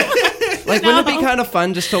 Like, wouldn't it be No. kind of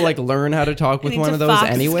fun just to like learn how to talk with need one to of those fox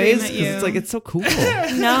anyways? scream at 'Cause it's you. like it's so cool.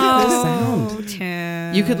 No,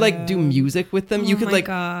 Tim. You could like do music with them. You Oh could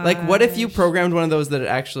my like what if you gosh. programmed one of those that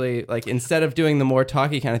actually like instead of doing the more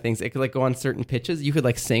talky kind of things, it could like go on certain pitches. You could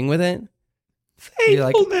like sing with it. You're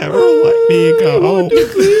like, You'll never let me go.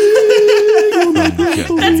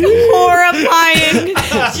 That's horrifying.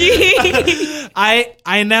 Gee.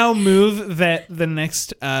 I now move that the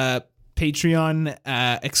next Patreon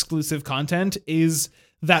exclusive content is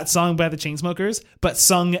that song by the Chainsmokers, but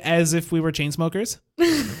sung as if we were Chainsmokers.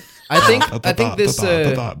 I think this. Oh, no,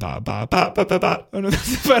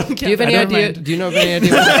 I don't Do you have any never idea? mind. Do you know of any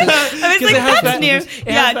idea? What this is? I was 'Cause like, it has that's that- new. it has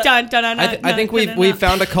Yeah, that- dun, dun, dun, I think we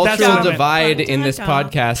found a cultural what I meant. divide in this Dun, dun,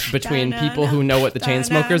 podcast between dun, people who know what the dun,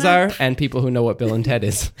 Chainsmokers dun, are and people who know what Bill and Ted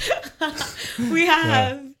is. We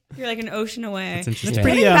have. You're like an ocean away. That's interesting. Yeah.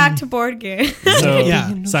 pretty, Getting back to board games. So,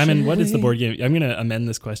 Yeah. Simon, what is the board game? I'm going to amend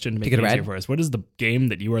this question to make Take it it easier red. for us. What is the game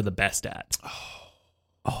that you are the best at?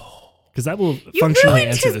 Because that will You functionally ruined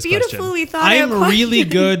answer his this question. beautifully thought out I'm really question.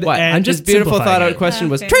 good What? at I'm just just beautiful simplifying thought out it. question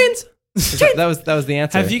was Okay. trains. That was the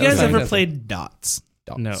answer. Have you That was guys my ever answer. played Dots?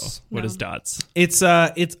 No. Dots. What No. is dots? It's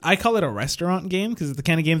I call it a restaurant game because it's the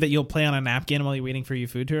kind of game that you'll play on a napkin while you're waiting for your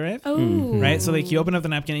food to arrive. Oh, Right, so like you open up the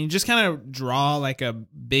napkin and you just kind of draw like a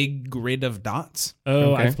big grid of dots,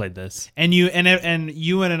 Oh, Okay. I've played this. and you and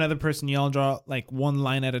you and another person, you all draw like one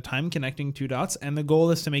line at a time, connecting two dots, and the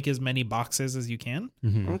goal is to make as many boxes as you can.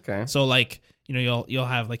 Okay. So like you'll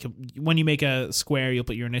have like when you make a square, you'll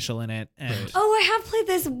put your initial in it, and Oh, I have played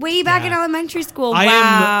this way back in Yeah. elementary school. I am-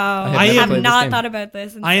 Wow. I have never have played this not game. thought about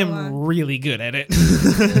this. In I so am long. really good at it.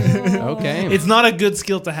 Okay. It's not a good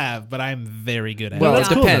skill to have, but I'm very good at well, it. it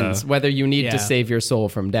that's cool, depends though. whether you need Yeah. to save your soul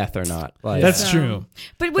from death or not. Like, That's So- true.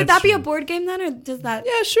 But would That's that be a true. board game then, or does that?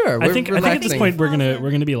 yeah, sure. I We're think at this relaxing. point we're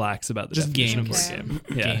Father. gonna be lax about the Just definition games. of board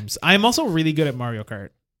game. Yeah. Games. I'm also really good at Mario Kart.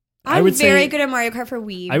 I'm I would very say- good at Mario Kart for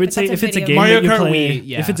Wii. I would but say that's if it's a video game Mario that you Kart play, Wii,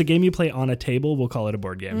 yeah. if it's a game you play on a table, we'll call it a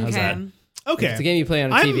board game. How's that? Okay. It's a game you play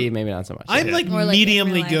on a I'm- TV, maybe not so much. I'm Yeah. like More like in real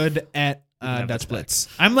mediumly life. good at have Dutch this Blitz.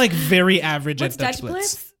 I'm like very average What's at Dutch Dutch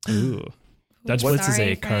Blitz. Blitz? Ooh. Dutch What- Blitz is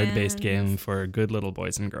Sorry, a card-based friends. game for good little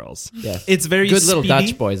boys and girls. Yes. It's very good little speedy.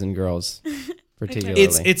 Dutch boys and girls, particularly.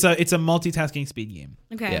 It's a multitasking speed game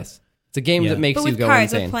Okay. yes. It's a game Yeah. that makes But you with go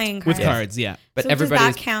cards, insane. with playing cards. with Yeah. cards. Yeah. But So does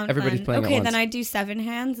everybody's that count? everybody's then? playing Okay, at once. then I do 7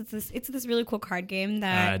 hands. It's this really cool card game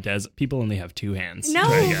that. Des, people only have 2 hands. No,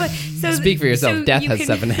 Try again. but so Speak for yourself. so Death you has can-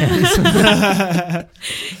 7 hands.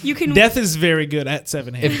 You can. Death is very good at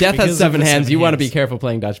 7 hands. If Death because has of 7 the hands, you want to be hands. careful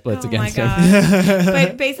playing Dutch Blitz Oh my against him. god!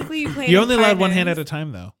 But basically, you play. You're with only allowed one hand partners. at a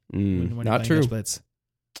time, though. Mm, when not you're playing true. Dutch Blitz.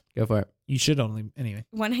 Go for it. You should only anyway.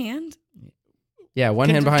 One hand. Yeah, one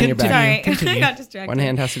hand behind your back. Sorry, continue. I got distracted. One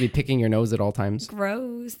hand has to be picking your nose at all times.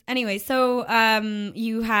 Gross. Anyway, so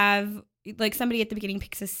you have like somebody at the beginning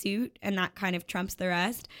picks a suit, and that kind of trumps the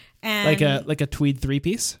rest. And Like a tweed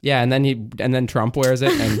 3-piece. Yeah, and then Trump wears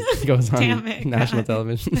it and goes on Damn it, national God.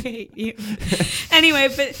 television. I hate you. Anyway,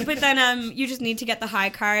 but then you just need to get the high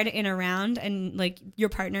card in a round, and like your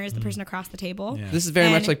partner is the person across the table. Yeah. This is very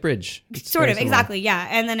And- much like bridge. It's Sort very of, similar. exactly, yeah.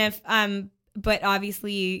 And then if but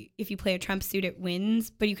obviously if you play a Trump suit, it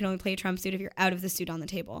wins. But you can only play a Trump suit if you're out of the suit on the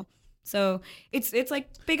table. So it's like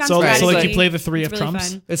big on So strategy. like you play the 3 It's of really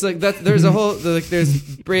trumps. fun. It's like that. There's a whole there's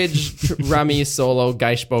bridge, rummy, solo,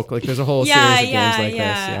 Geishbock. Like there's a whole series of games like this.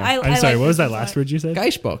 Yeah. I'm sorry, like what was this that a last lot. word you said?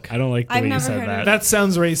 Geishbock. I don't like the I've way you never said heard that. of That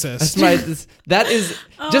sounds racist. That is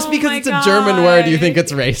just Oh because my it's a German word, you God. think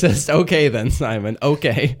it's racist. Okay then, Simon.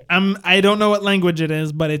 Okay. I don't know what language it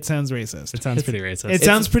is, but it sounds racist. It sounds pretty racist. It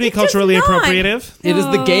sounds pretty It's just culturally not. appropriative. It is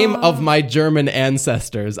the game Oh. of my German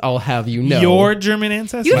ancestors. I'll have you know. Your German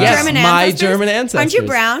ancestors. You have Yes, German my ancestors? German ancestors. Aren't you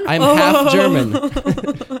brown? I'm Oh. half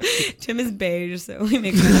German. Tim is beige, so we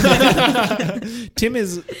make fun of it. Tim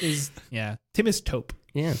is Tim is taupe.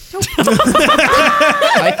 Yeah.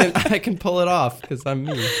 I can pull it off because I'm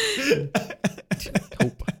me.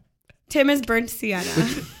 Tim is burnt sienna.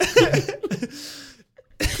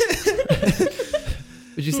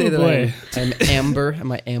 Would you say Oh, that boy. I'm amber?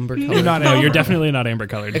 Am I amber colored? You're not no, amber. you're definitely not amber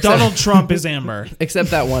colored. Donald Trump is amber.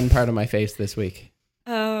 Except that one part of my face this week.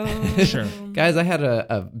 Oh, Sure. Guys, I had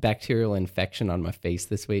a bacterial infection on my face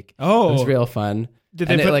this week. Oh. It was real fun. Did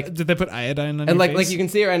And they it, put like- did they put iodine on And your like face? you can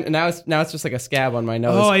see, and now it's just like a scab on my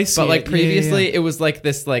nose. Oh, I see But like it. Yeah, yeah, previously, yeah. it was like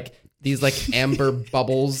this these like amber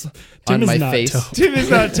bubbles Tim on is my not face. taupe. Tim is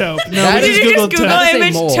not taupe. No, That we is- did you just Googled Google taupe. That is a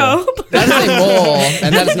image mole. taupe? That is a mole,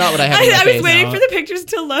 and that is not what I have on my I face. was waiting now. for the pictures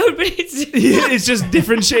to load, but it's It's just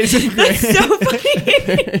different shades of gray. so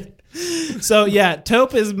funny. So yeah,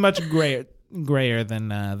 taupe is much grayer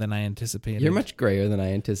than I anticipated. You're much grayer than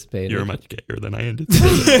I anticipated. You're much gayer than I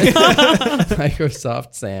anticipated.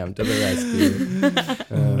 Microsoft Sam to the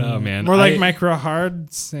rescue. Oh man, more like I- micro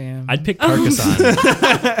hard Sam. I'd pick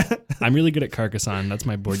Carcassonne. I'm really good at Carcassonne. That's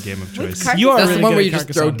my board game of choice. Carcassonne? You are That's really the one good where at you just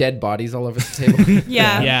throw Carcassonne. dead bodies all over the table.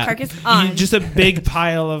 Yeah, Yeah, carcass on. Just a big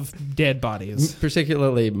pile of dead bodies.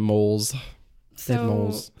 Particularly moles. Dead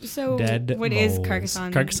moles. So Dead what is moles.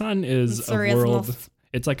 Carcassonne? Carcassonne is a Surreal world. stuff.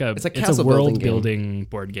 It's like It's a castle world building building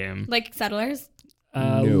board game. Like Settlers?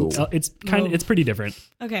 No. It's kind of No. it's pretty different.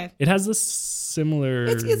 Okay. It has this similar.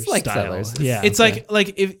 It's like style. Settlers. Yeah, It's like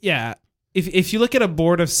if you look at a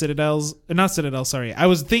board of Citadels, not Citadels, sorry, I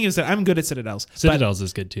was thinking of I'm good at Citadels. but Citadels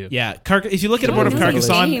is good too. yeah, if you look at a board of Oh,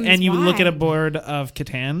 Carcassonne games, and you look why? at a board of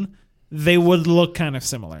Catan, they would look kind of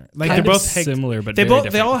similar. Like Kind they're of both similar, but they very both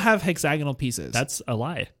different. they all have hexagonal pieces. That's a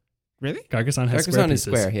lie. really Carcassonne has Carcassonne is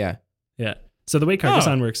square pieces. square, yeah. Yeah. So the way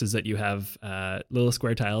Carcassonne works is that you have little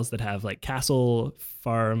square tiles that have like castle,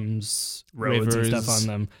 farms, roads, and stuff Rivers. on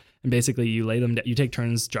them. And basically, you lay them. You take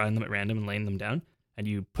turns drawing them at random and laying them down, and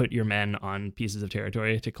you put your men on pieces of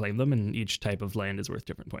territory to claim them. And each type of land is worth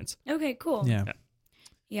different points. Okay, cool. yeah.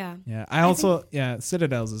 Yeah. Yeah, I also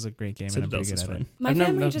Citadels is a great game. and I'm Citadels pretty is good at fun. it. My I've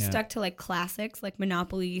never- family just yeah. stuck to like classics like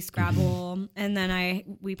Monopoly, Scrabble, and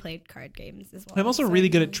then we played card games as well. I'm also So- really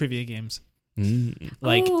good at trivia games.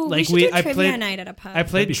 Like Ooh, like we should do I trivia played night at a pub. I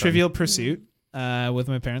played be fun. Trivial Pursuit with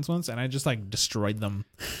my parents once, and I just like destroyed them.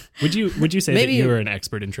 Would you say Maybe- that you are an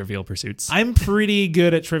expert in Trivial Pursuits? I'm pretty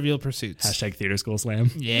good at Trivial Pursuits. Hashtag Theater School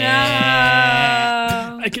Slam. Yeah.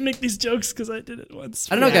 No. I can make these jokes because I did it once.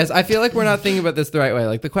 I don't know, guys. I feel like we're not thinking about this the right way.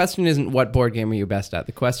 Like, the question isn't what board game are you best at.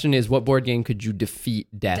 The question is what board game could you defeat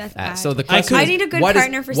death Death at. at. So the question I is, need a good what is-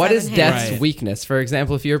 partner for what is Seven death's Hands. Right. weakness? For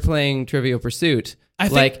example, if you're playing Trivial Pursuit, I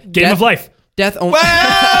think like Game death, of Life. Death only.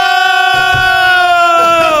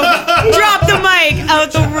 Drop the mic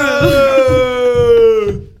out the room.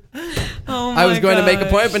 Oh my I was going to make a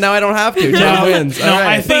gosh. point, but now I don't have to. Jen wins. no, All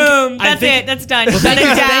right. I think Boom. I That's think it. That's done. Shut it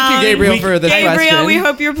down. Thank you, Gabriel, for this Gabriel, question. we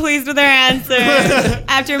hope you're pleased with our answer.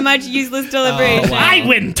 After much useless deliberation, I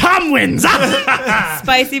win. Tom wins.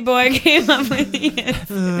 Spicy boy came up with the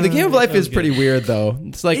answer. The Game of Life is pretty weird, though.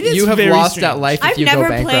 It's like It is you have very lost strange. at life if I've you go never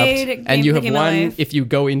bankrupt, played and you the have Game of won Life. if you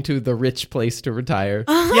go into the rich place to retire.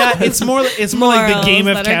 yeah, it's more like the Morals game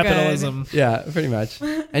of that are good. capitalism. Yeah, pretty much.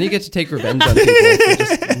 And you get to take revenge on people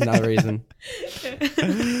for just no reason.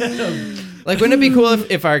 Like, wouldn't it be cool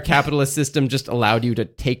if our capitalist system just allowed you to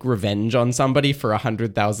take revenge on somebody for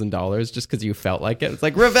 $100,000 just because you felt like it? It's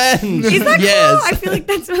like revenge. Is that yes. cool? I feel like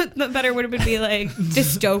that's what the better word would be, like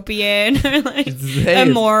dystopian or like Hey,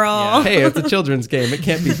 immoral. Hey, it's a children's game. It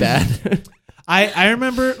can't be bad. I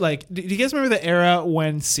remember, like, do you guys remember the era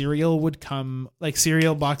when cereal would come, like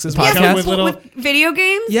cereal boxes would Yes, come with little, with video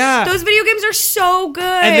games. Yeah. those video games are so good,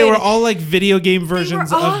 and they were all like video game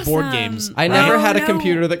versions of board awesome. games. I never Oh, had a no.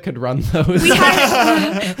 computer that could run those. We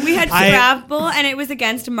had I- Scrabble, and it was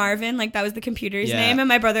against Marvin. Like that was the computer's Yeah. name, and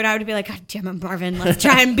my brother and I would be like, "God damn it, Marvin, let's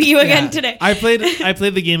try and beat you again today." I played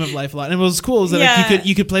the Game of Life a lot, and what was cool is that Yeah. like,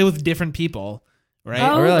 you could play with different people, right?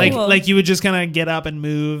 Oh, really? cool. Like you would just kind of get up and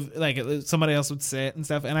move, like somebody else would sit and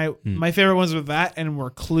stuff. And my favorite ones with that and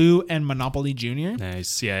were Clue and Monopoly Junior.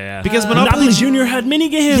 Nice. Yeah. Because Monopoly Monopoly Junior had mini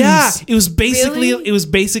games. Yeah, it was basically Really?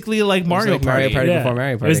 like Mario like Mario Party. Party Yeah. before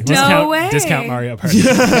Mario It was Party. No way. discount Mario Party.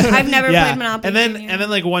 I've never Yeah, played Monopoly. and then Junior.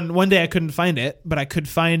 like one day I couldn't find it, but I could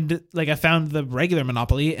find I found the regular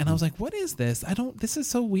Monopoly, and I was like, "What is this? This is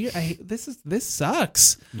so weird. This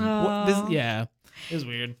sucks." Oh. It was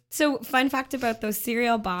weird. So, fun fact about those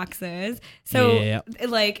cereal boxes. So, Yeah.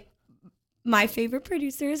 like, my favorite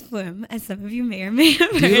producer is Flume, as some of you may or may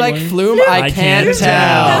have heard. Do you like Flume? I can't can't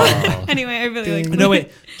tell. tell. Anyway, I really like Flume. No, wait.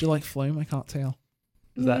 Do you like Flume? I can't tell.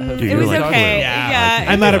 Is that how It you was like okay. Flume? Yeah.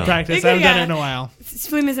 I'm out of Yeah. practice. I haven't done it Yeah. in a while.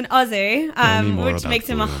 Flume is an Aussie, Tell me more which about makes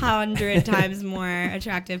him Flume. 100 times more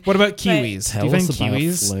attractive. What about kiwis? Tell Do you find us about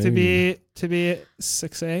kiwis to Flume. be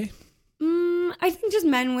 6A? I think just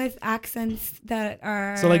men with accents that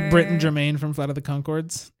are So like Brit and Jermaine from Flight of the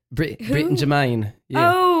Conchords. Brit Who? and Jermaine.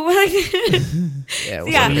 Yeah. Oh, yeah.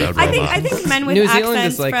 yeah. about I robots? think men with New Zealand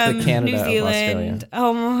accents is like the from Canada New of Zealand.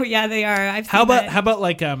 Oh, yeah, they are. I've seen How that. about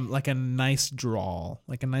like a nice drawl,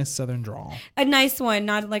 like a nice southern drawl, a nice one,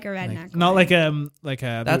 not like a redneck. not one. like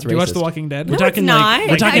a. That's do you watch racist. The Walking Dead? No, We're talking it's not.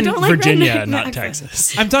 we're I talking don't like Virginia, redneck not accents.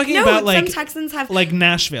 Texas. I'm talking No, about like some Texans have.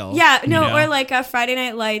 Nashville. Yeah, no, No. or like a Friday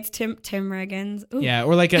Night Lights, Tim Riggins. Ooh, Yeah,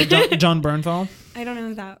 or like a John Bernthal. I don't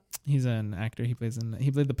know that. He's an actor. He played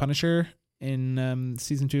the Punisher in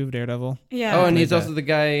season 2 of Daredevil. Yeah. Oh, and he's Like also the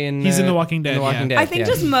guy in. He's in The Walking Dead, The Walking yeah. Dead. I think yeah.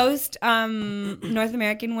 just most North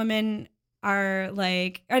American women are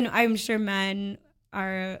like, and I'm sure men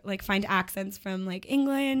are like find accents from like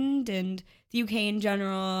England and the UK in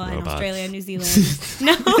general and Robots. Australia and New Zealand.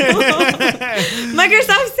 No, Microsoft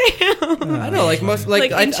Sam. I don't know, like most,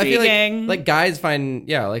 like, Like, I feel intriguing. like guys find,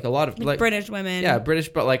 yeah, like a lot of like British women. yeah, British,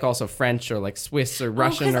 but like also French or like Swiss or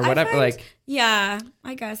Russian 'cause or I whatever, find- like yeah,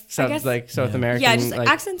 I guess. South, like South American, yeah, just like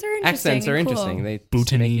accents are interesting. accents are and cool. interesting. They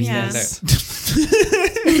Bhutanese. make you Yeah.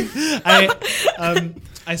 stand out.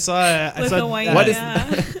 I saw Lithuania. What is-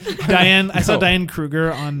 Diane. I saw Oh. Diane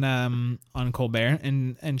Kruger on Colbert,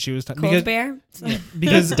 and she was talking Cold Bear. So-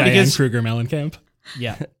 because Diane Kruger Mellencamp.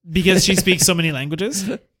 yeah, because she speaks so many languages.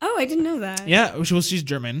 Oh, I didn't know that. Yeah, she's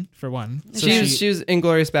German for one. So She was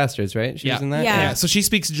Inglourious Bastards, right? She was in that. Yeah. Yeah, so she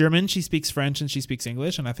speaks German, she speaks French, and she speaks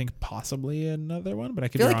English, and I think possibly another one, but I I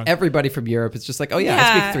could feel be like wrong. everybody from Europe is just like, oh yeah, I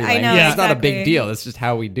Yeah, speak 3 I know, languages. It's not a big exactly. deal. It's just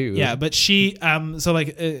how we do. Yeah, but she so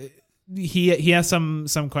like he has some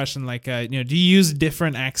question like do you use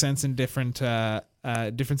different accents in different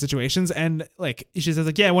situations, and like she says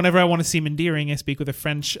like, yeah, whenever I want to seem endearing I speak with a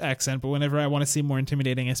French accent, but whenever I want to seem more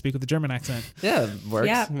intimidating I speak with a German accent. Yeah, it works.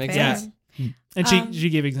 Yeah, Makes fair. sense. And she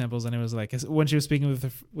gave examples, and it was like when she was speaking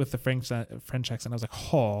with the French accent, I was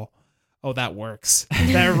like, oh, that works.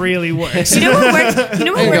 That really works. You know what works? You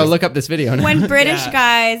know There what you go. works? Look up this video now. When British Yeah.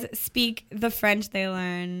 guys speak the French they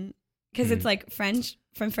learn, because it's like French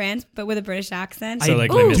from France, but with a British accent. So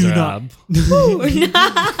like Ooh. Les Do Miserables. Ooh.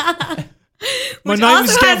 My Which name's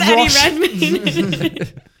also has Gavroche. Eddie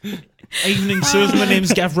Redmayne. Evening, sirs. My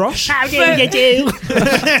name's Gavroche. How dare you do?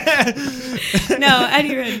 No,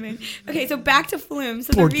 Eddie Redmayne. Okay, so back to Flume.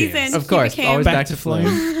 So Board the reason games. Of course, he became always back to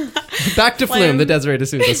Flume. Back to Flume, the Desiree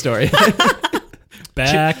D'Souza story.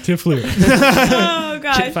 Back to Flume. oh Chip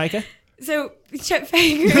gosh. Fica. So Chet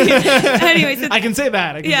Faker. Anyway, so I can say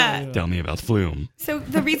that. I can Yeah. say that. Tell me about Flume. so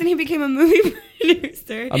the reason he became a movie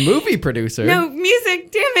producer. A movie producer. No,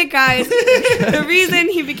 music. Damn it, guys. The reason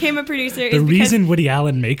he became a producer is The because reason Woody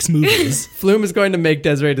Allen makes movies. Flume is going to make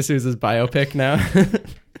Desiree D'Souza's biopic now.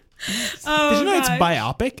 Oh, Did you know it's gosh.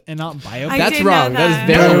 biopic and not biopic? I That's did know wrong. That that.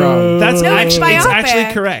 is very wrong. That's No, it's actually, it's biopic.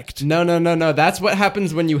 actually correct. No. That's what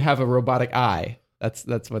happens when you have a robotic eye. That's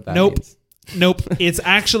what that Nope. means. Nope. It's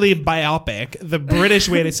actually biopic. The British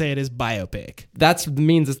way to say it is biopic. That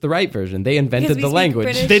means it's the right version. They invented Because we the speak language.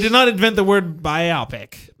 British. They did not invent the word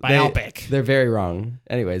biopic. Biopic. They're very wrong.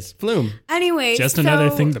 Anyways, Flume. Anyway, Just so, another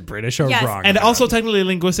thing the British are Yes. wrong And about. also, technically,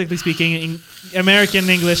 linguistically speaking, American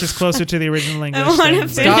English is closer to the original English. I want to than-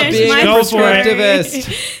 Stop finish being my a Go for it.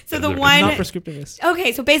 prescriptivist. So the I'm one. Not prescriptivist.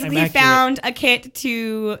 Okay, so basically I'm he accurate. found a kit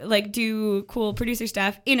to like do cool producer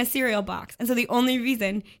stuff in a cereal box. And so the only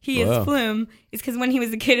reason he Wow. is Flume is because when he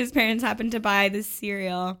was a kid, his parents happened to buy this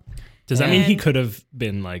cereal. Does that mean he And- could have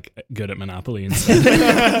been like good at Monopoly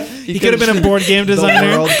instead? He could have been a board game The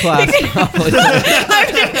designer. world class. I'm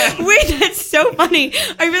like, wait, that's so funny.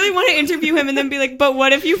 I really want to interview him and then be like, but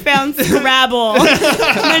what if you found Scrabble?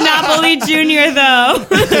 Monopoly Junior, though.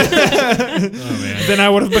 Then I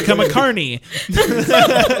would have become a carny.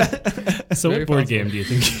 So Very what board possible. game do you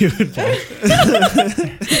think you would play?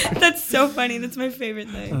 That's so funny. That's my favorite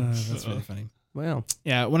thing. That's really funny. Well,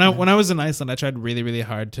 Yeah, when I was in Iceland, I tried really, really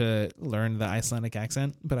hard to learn the Icelandic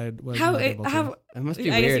accent, but I wasn't How? able to. How? it must be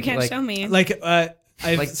I guess weird. you can't like, show me. Like, I've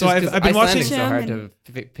just 'cause been watching. Icelandic's so hard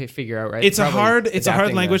to figure out, right? It's a Probably hard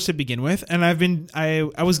adapting language to begin with, and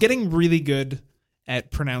I was getting really good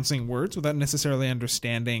at pronouncing words without necessarily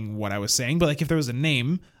understanding what I was saying. But like if there was a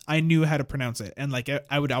name, I knew how to pronounce it, and like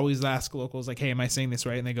I would always ask locals like, "Hey, am I saying this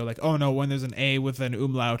right?" And they go like, "Oh no, when there's an A with an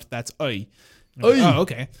umlaut, that's oi." And I'm like, Oi. oh,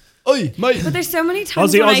 okay. Oi, mate. But there's so many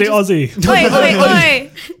times Aussie, when I Aussie, just, Aussie.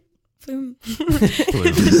 Oi. Flume. Flume.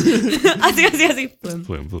 Aussie. Flume.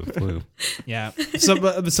 Flume, flume, flume. Yeah.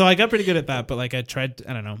 So I got pretty good at that, but like I tried,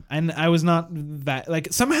 I don't know. And I was not that like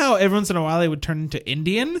somehow every once in a while I would turn into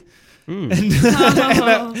Indian. And,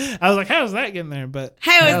 Oh. I was like, how's that getting there? But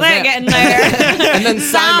How is How's that that? getting there? And then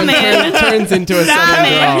Simon Salmon. turns into a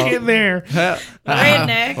southern drawl. get there.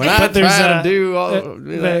 Redneck. When I But there's try to do all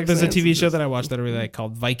there's a TV show that I watched that I really like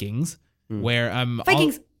called Vikings, where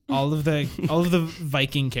Vikings. all of the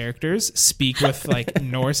Viking characters speak with like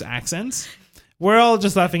Norse accents. We're all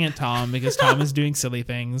just laughing at Tom because Tom is doing silly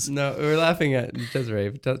things. No, we're laughing at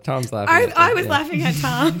Desiree. Tom's laughing. I was laughing at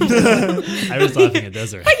Tom. I was laughing at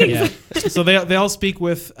Desiree. Yeah. So they all speak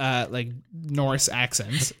with like Norse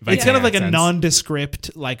accents. Viking It's kind of like a accents.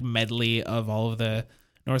 nondescript like medley of all of the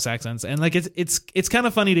Norse accents, and like it's kind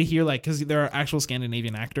of funny to hear like because there are actual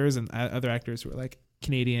Scandinavian actors and other actors who are like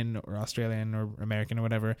Canadian or Australian or American or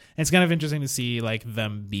whatever. And it's kind of interesting to see like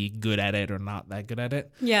them be good at it or not that good at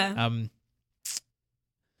it. Yeah.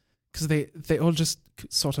 Because they all just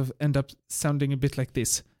sort of end up sounding a bit like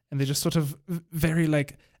this, and they just sort of very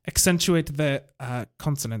like accentuate the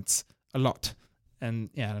consonants a lot.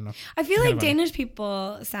 And yeah, I don't know. I feel kind like of Danish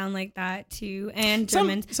people sound like that too, and Some-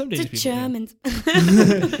 Germans. some The Danish people, yeah. Germans.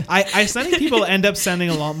 Icelandic people end up sounding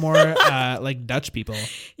a lot more like Dutch people.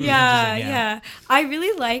 Yeah, Interesting, yeah. I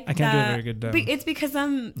really like I can't do a that. very good, But it's because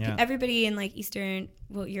yeah. everybody in like Eastern,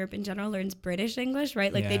 well, Europe in general learns British English,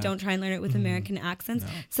 right? Like they Yeah. don't try and learn it with American accents.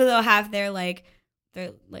 No. So they'll have their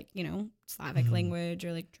you know, Slavic language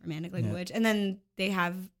or like Germanic language, and then they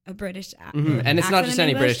have a British Mhm. And it's not accent just in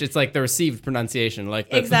any English. British; it's like the received pronunciation, like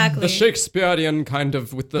Exactly. the Shakespearean kind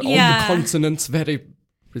of with all Yeah. the consonants. Very,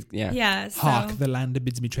 yeah. Yeah. So, Hark, the land that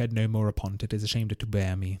bids me tread no more upon it is ashamed to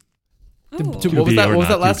bear me. Oh. What was be that? or What was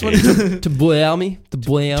not that last to one? be. To bear me. To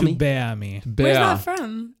bear To me. bear me. Where's that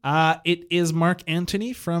from? It is Mark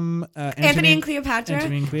Antony from Anthony and Cleopatra.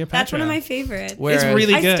 Anthony and Cleopatra. That's one of my favorites. Where- It's Whereas-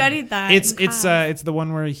 really I good. studied that It's in class. the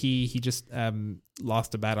one where he just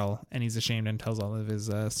lost a battle and he's ashamed and tells all of his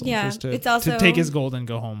soldiers Yeah, to it's also- to take his gold and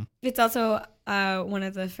go home. It's also one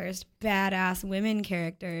of the first badass women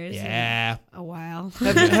characters Yeah. in a while.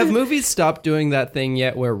 Have movies stopped doing that thing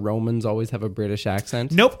yet where Romans always have a British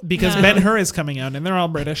accent? Nope, because No. Ben-Hur is coming out, and they're all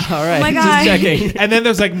British. All right, Oh my just God. checking. And then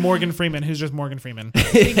there's like Morgan Freeman, who's just Morgan Freeman.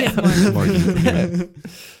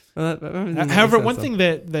 However, one thing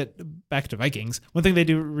that back to Vikings, one thing they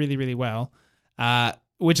do really, really well,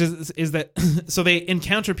 which is that so they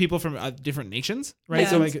encounter people from different nations, right? Yeah.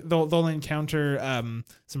 So like they'll encounter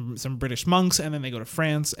some British monks, and then they go to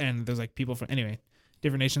France, and there's like people from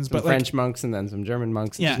different nations, Some but French monks and then some German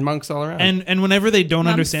monks. Yeah. Just monks all around. and whenever they don't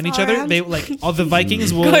Monks understand each all other, around. they like all the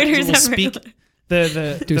Vikings will Goiters speak. everywhere.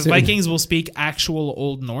 The Too soon. Vikings will speak actual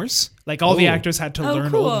Old Norse. Like all the Ooh. actors had to Oh,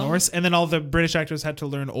 learn cool. Old Norse, and then all the British actors had to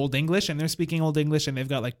learn Old English, and they're speaking Old English, and they've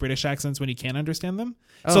got like British accents when you can't understand them.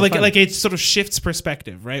 Oh, So like fun. like it sort of shifts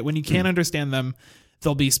perspective, right? When you can't understand them,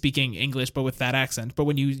 they'll be speaking English but with that accent. But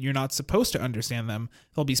when you're not supposed to understand them,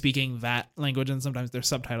 they'll be speaking that language, and sometimes there's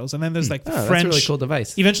subtitles. And then there's like the Oh, that's French. a really cool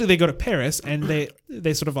device. Eventually, they go to Paris, and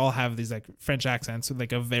they sort of all have these like French accents with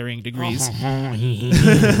like of varying degrees.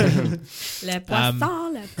 Le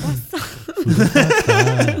poisson, le poisson.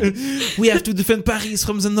 We have to defend Paris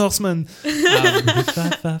from the Norsemen.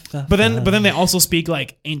 But then they also speak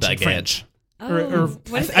like ancient Baguette. French. Oh,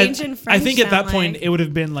 what is I- ancient French? I think at that sound point like? it would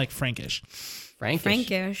have been like Frankish. Frankish.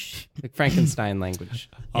 Frankish. Like Frankenstein language.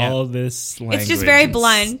 Yeah. All this language. It's just very is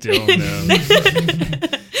blunt. Still no.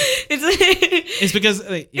 It's It's because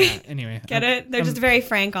yeah. Anyway, get it? They're just very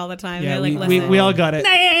frank all the time. Yeah, They're like, we listen. all got it.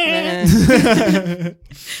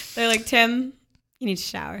 They're like, Tim, you need to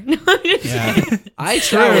shower. No, I'm just Yeah. kidding.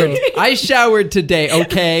 I showered today.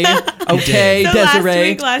 Okay, okay, So last Desiree.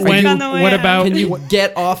 week, last When- week on the way what out. about Can you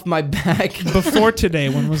get off my back? before today?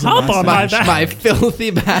 When was the Hop last on time? my back. My filthy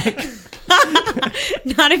back.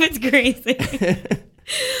 Not if it's greasy.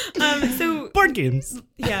 So Board games.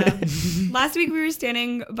 yeah, last week we were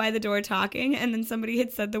standing by the door talking, and then somebody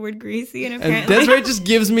had said the word greasy, and And apparently, Desiree just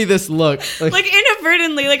gives me this look. like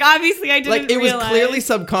inadvertently, like obviously I didn't Like it was realize. clearly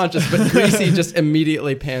subconscious, but Greasy just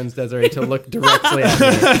immediately pans Desiree to look directly at me.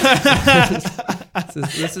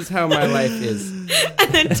 This is how my life is.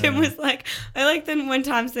 And then Tim was like, I like then when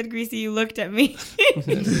Tom said greasy, you looked at me.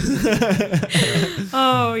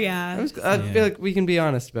 Oh yeah. I feel like we can be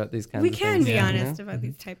honest about these kinds We of can things. be Yeah. honest about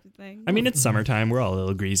these types of things. I mean, it's summertime. We're all a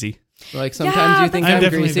little greasy. Like sometimes Yeah, you think I'm I'm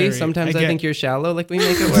definitely greasy, very- sometimes I I get- think you're shallow. Like we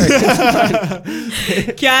make it work. It's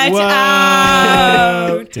fine. Get Whoa.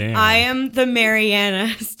 out. Damn. I am the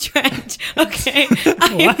Marianas Trench. Okay.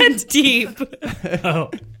 I am deep. Oh,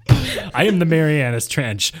 I am the Marianas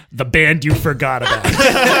Trench, the band you forgot about.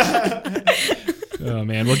 Oh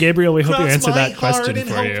man. Well, Gabriel, we hope you answered that question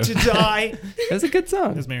for you. To die. That's a good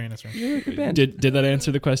song. That's Marianas, right? You're a good band. Did that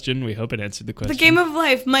answer the question? We hope it answered the question. The game of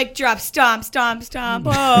life. Mic drop. Stomp, stomp, stomp.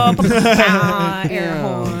 Oh, air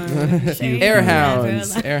horn. Say Air never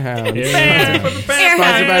hounds. let- Air hounds. Air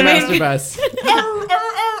Sponsored by hound. Master Bus.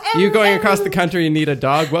 You going across the country and need a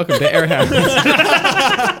dog? Welcome to Air Hounds.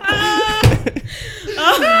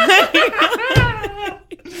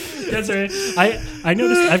 Desiree, I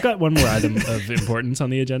noticed I've got one more item of importance on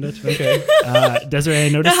the agenda today. Okay. Desiree, I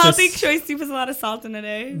The noticed healthy this. choice soup has a lot of salt in it,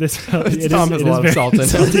 eh? Tom has a lot of salt in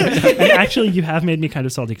it. And actually, you have made me kind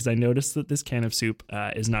of salty because I noticed that this can of soup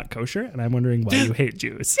is not kosher, and I'm wondering why you hate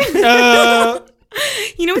Jews.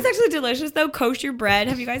 You know what's actually delicious though? Kosher bread.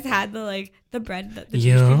 Have you guys had the bread that the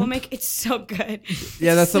Jewish Yeah. people make? It's so good.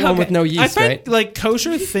 Yeah, that's the So one with good. no I yeast, find right? like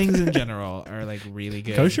kosher things in general are like really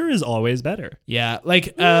good. Kosher is always better. Yeah,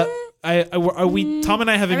 like Tom and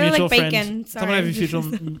I have a I really mutual like friend. bacon. Tom and I have a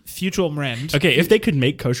Sorry. mutual friend. Okay, if they could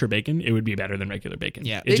make kosher bacon, it would be better than regular bacon.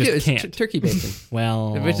 Yeah. it They do. just It's can't. turkey bacon.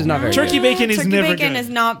 Well, Which is not very Turkey good. bacon is Turkey never bacon good. is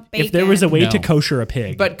not bacon. if there was a way to No. kosher a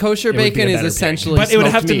pig, But kosher It would be a bacon is better pig. essentially But it would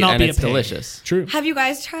smoked have to meat, not and be a it's pig. delicious. true. Have you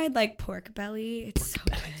guys tried like pork belly? It's so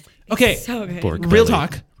good. Okay, It's so good. Pork Real belly.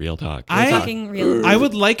 talk. Real talk. Fucking real. I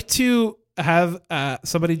would like to have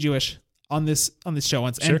somebody Jewish on this show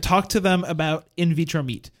once Sure. and talk to them about in vitro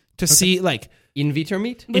meat to see like In vitro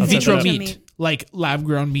meat? in What's vitro in vitro meat, meat? like lab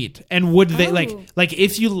grown meat, and would they Oh. like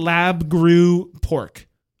if you lab grew pork,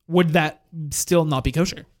 would that still not be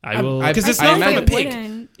kosher? I will. Because it's I not from imagine a pig.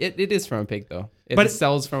 wouldn't. It is from a pig, though. It But-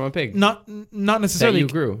 cells from a pig. Not necessarily. you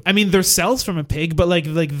grew. I mean, there's cells from a pig, but like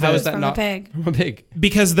the How is that From not a pig. from a pig?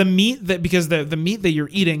 because the meat that the meat that you're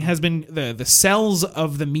eating has been the cells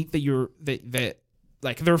of the meat that you're that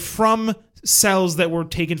like they're from cells that were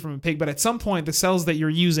taken from a pig, but at some point the cells that you're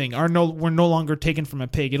using were no longer taken from a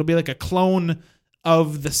pig. It'll be like a clone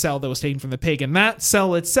of the cell that was taken from the pig, and that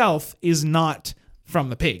cell itself is not from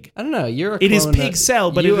the pig. I don't know. You're a It is clone pig that-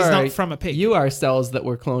 cell, but it you is are- not from a pig. You are cells that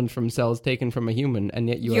were cloned from cells taken from a human, and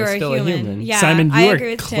yet you You're are still a human. Yeah, Simon, I you are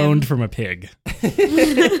agree with cloned Tim. from a pig.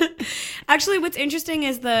 Actually, what's interesting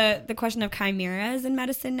is the question of chimeras in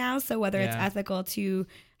medicine now. So whether it's Yeah. ethical to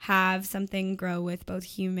have something grow with both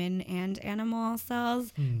human and animal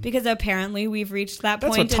cells, because apparently we've reached that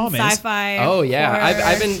That's point what Tom in is. sci-fi. Oh yeah, horror,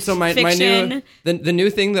 I've been so my new fiction. the new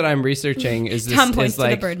thing that I'm researching is this Tom points is to the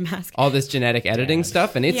like bird mask. all this genetic editing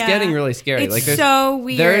stuff, and it's Yeah. getting really scary. It's like there's, so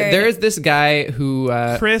weird. there is this guy who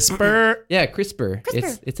CRISPR. yeah, CRISPR.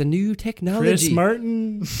 It's a new technology. Chris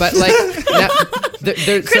Martin. But like now,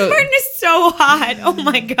 Chris so Martin is so hot. Oh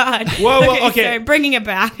my god. Whoa, okay. Sorry, bringing it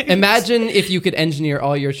back. imagine if you could engineer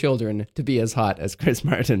all your children to be as hot as Chris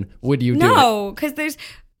Martin. Would you do it? No, because there's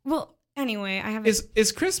anyway, I haven't.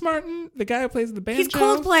 Is Chris Martin the guy who plays the banjo? He's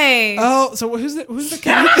Coldplay. Oh, so who's the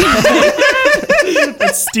guy?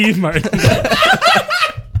 That's Steve Martin. No,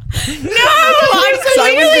 I'm so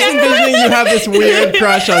Simon's just envisioning you have this weird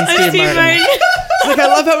crush on Steve Martin. It's like, I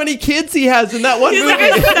love how many kids he has in that one He's movie.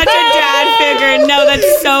 like such a dad figure. No,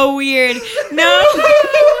 that's so weird. No.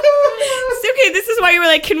 It's okay. This is why you were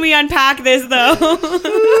like, can we unpack this though?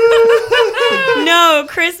 No,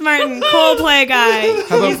 Chris Martin, Coldplay guy.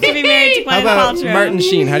 about- He's to be married to How Gwyneth about Paltrow. Martin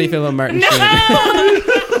Sheen? How do you feel about Martin Sheen?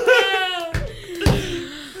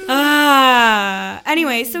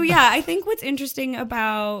 Anyway, so yeah, I think what's interesting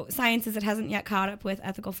about science is it hasn't yet caught up with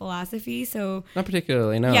ethical philosophy. So Not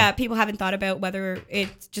particularly, no. yeah, people haven't thought about whether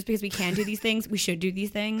it's just because we can do these things, we should do these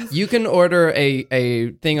things. You can order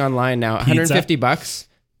a thing online now, Pizza. $150.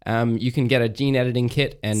 You can get a gene editing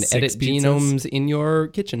kit and 6 edit pizzas. genomes in your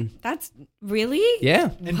kitchen. That's really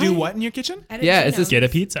Yeah. And do what in your kitchen? Edit Yeah, it's genomes. this- Get a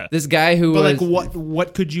pizza. This guy who But was like,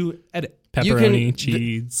 what could you edit? You Pepperoni, can-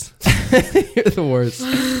 cheese. You're the worst.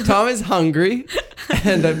 Tom is hungry,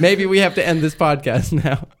 and maybe we have to end this podcast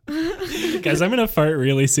now. Guys, I'm going to fart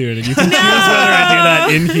really soon, and you can choose whether I do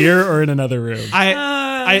that in here or in another room.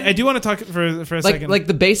 I do want to talk for a second. Like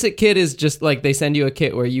the basic kit is just like they send you a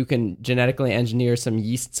kit where you can genetically engineer some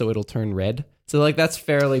yeast so it'll turn red. So like that's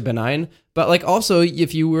fairly benign. But like also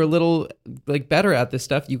if you were a little like better at this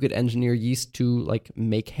stuff, you could engineer yeast to like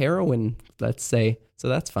make heroin, let's say. So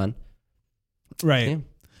that's fun. right. Yeah.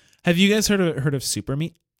 Have you guys heard of super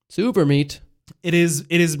meat? Super meat. It is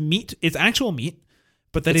meat. It's actual meat,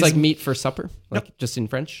 but that It's is like meat for supper, like just in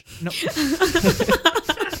French. no.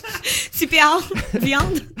 Super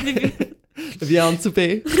viande. Viande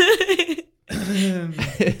soupe.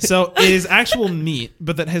 So it is actual meat,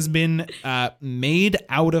 but that has been made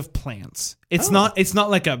out of plants. It's not. It's not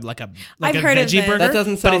like a I've a heard of veggie this. burger. That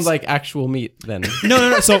doesn't but sound it's- like actual meat then.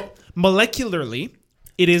 no. So molecularly,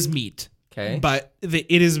 it is meat. Okay. But it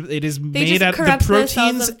is made just out of the corrupt the cells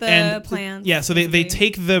proteins of the and plants, yeah. So they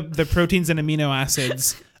basically. take the proteins and amino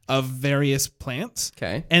acids of various plants.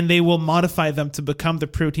 Okay. And they will modify them to become the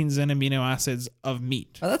proteins and amino acids of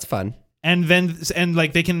meat. Oh, that's fun. And then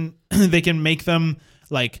like they can make them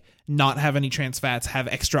like not have any trans fats, have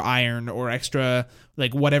extra iron or extra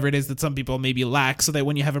like whatever it is that some people maybe lack, so that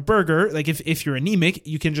when you have a burger, like if you're anemic,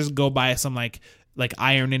 you can just go buy some like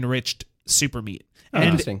iron enriched super meat. And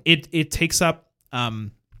Interesting. it takes up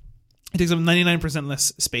 99%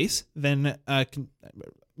 less space than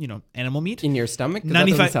animal meat. In your stomach? 'Cause that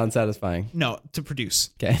 95 doesn't sound satisfying. No, to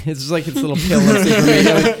produce. Okay. It's just like it's a little pill of super meat.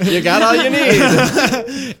 You're like, you got all you need.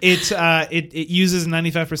 It uses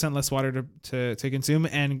 95% less water to consume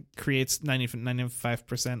and creates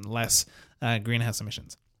 95% less greenhouse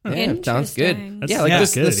emissions. Yeah, sounds good. Interesting. Yeah, like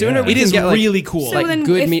That's the good, sooner yeah. we It can is get like, really cool. So like then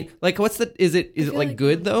good if- meat. Like what's the is it feel like like-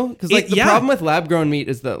 good though? Because like the yeah. problem with lab grown meat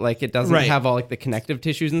is that like it doesn't Right. have all like the connective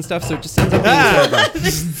tissues and stuff, so it just ends up being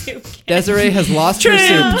terrible. Desiree has lost her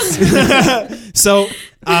soup. So,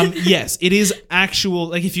 yes, it is actual.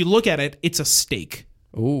 Like if you look at it, it's a steak.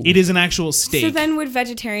 Ooh. It is an actual steak. So then would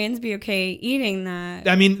vegetarians be okay eating that?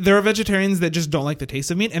 I mean, there are vegetarians that just don't like the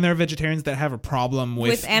taste of meat, and there are vegetarians that have a problem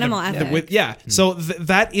with animal ethics. So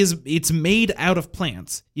it's made out of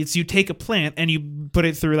plants. It's you take a plant and you put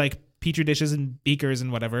it through like petri dishes and beakers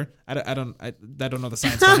and whatever. I don't know the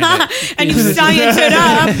science behind it. And you science it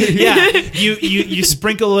up. Yeah, you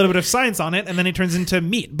sprinkle a little bit of science on it, and then it turns into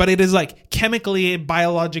meat. But it is like chemically,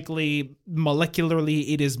 biologically,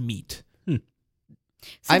 molecularly, it is meat.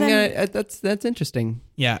 So I'm then- gonna that's interesting.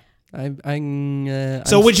 Yeah.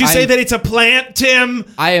 So would you say that it's a plant, Tim?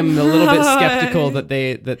 I am a little bit skeptical that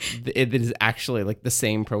it is actually like the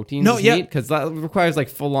same proteins No, as yeah. meat, because that requires like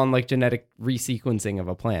full on like genetic resequencing of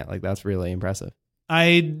a plant. Like that's really impressive.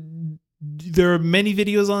 I there are many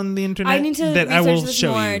videos on the internet I need to that I research will this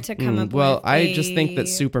show more you. to come up Well, with I just think that a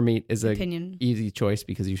super meat is a opinion. easy choice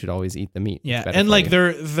because you should always eat the meat. It's Yeah, better and for like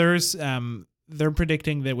you. they're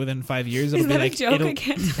predicting that within 5 years it'll Is be that like a joke? it'll- I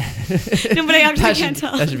can't. No, but I actually can't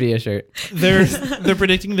tell. That should be a shirt. they're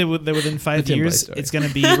predicting that within 5 Tim Blake years story. it's going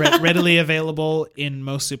to be readily available in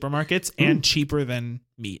most supermarkets and cheaper than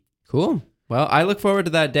meat. Cool. Well, I look forward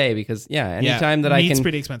to that day because anytime that I meat's can,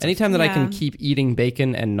 pretty expensive. anytime that I can Yeah. keep eating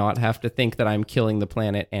bacon and not have to think that I'm killing the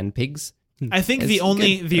planet and pigs. I think It's the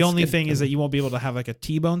only good. the That's only good. thing is that you won't be able to have like a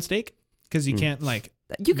T-bone steak because you can't like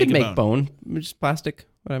You could Make a make bone, just plastic,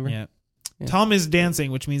 whatever. yeah. Yeah. Tom is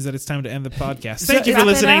dancing, which means that it's time to end the podcast. Thank you for wrap it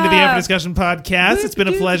listening to the After up. Discussion podcast. It's been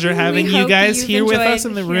a pleasure having We you hope guys you've here with enjoyed us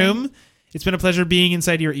in the hearing- room. It's been a pleasure being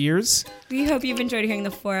inside your ears. We hope you've enjoyed hearing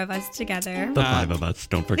the four of us together. The 5 of us.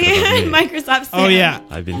 Don't forget about me. Microsoft. Oh yeah,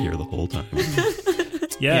 I've been here the whole time.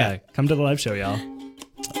 Yeah, come to the live show, y'all.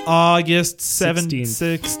 August 16th.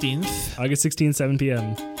 16th. August 16th, 7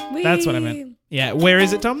 p.m. That's what I meant. Yeah, where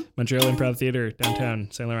is it, Tom? Montreal Improv Theater, downtown,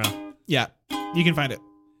 Saint Laurent. Yeah, you can find it.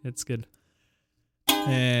 It's good.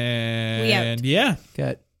 And yeah,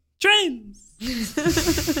 Cut. Trains!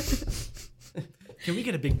 Can we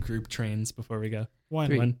get a big group trains before we go? one.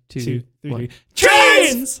 Three, 1, two, 2, 3. one.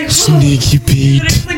 Trains! Sneaky Pete.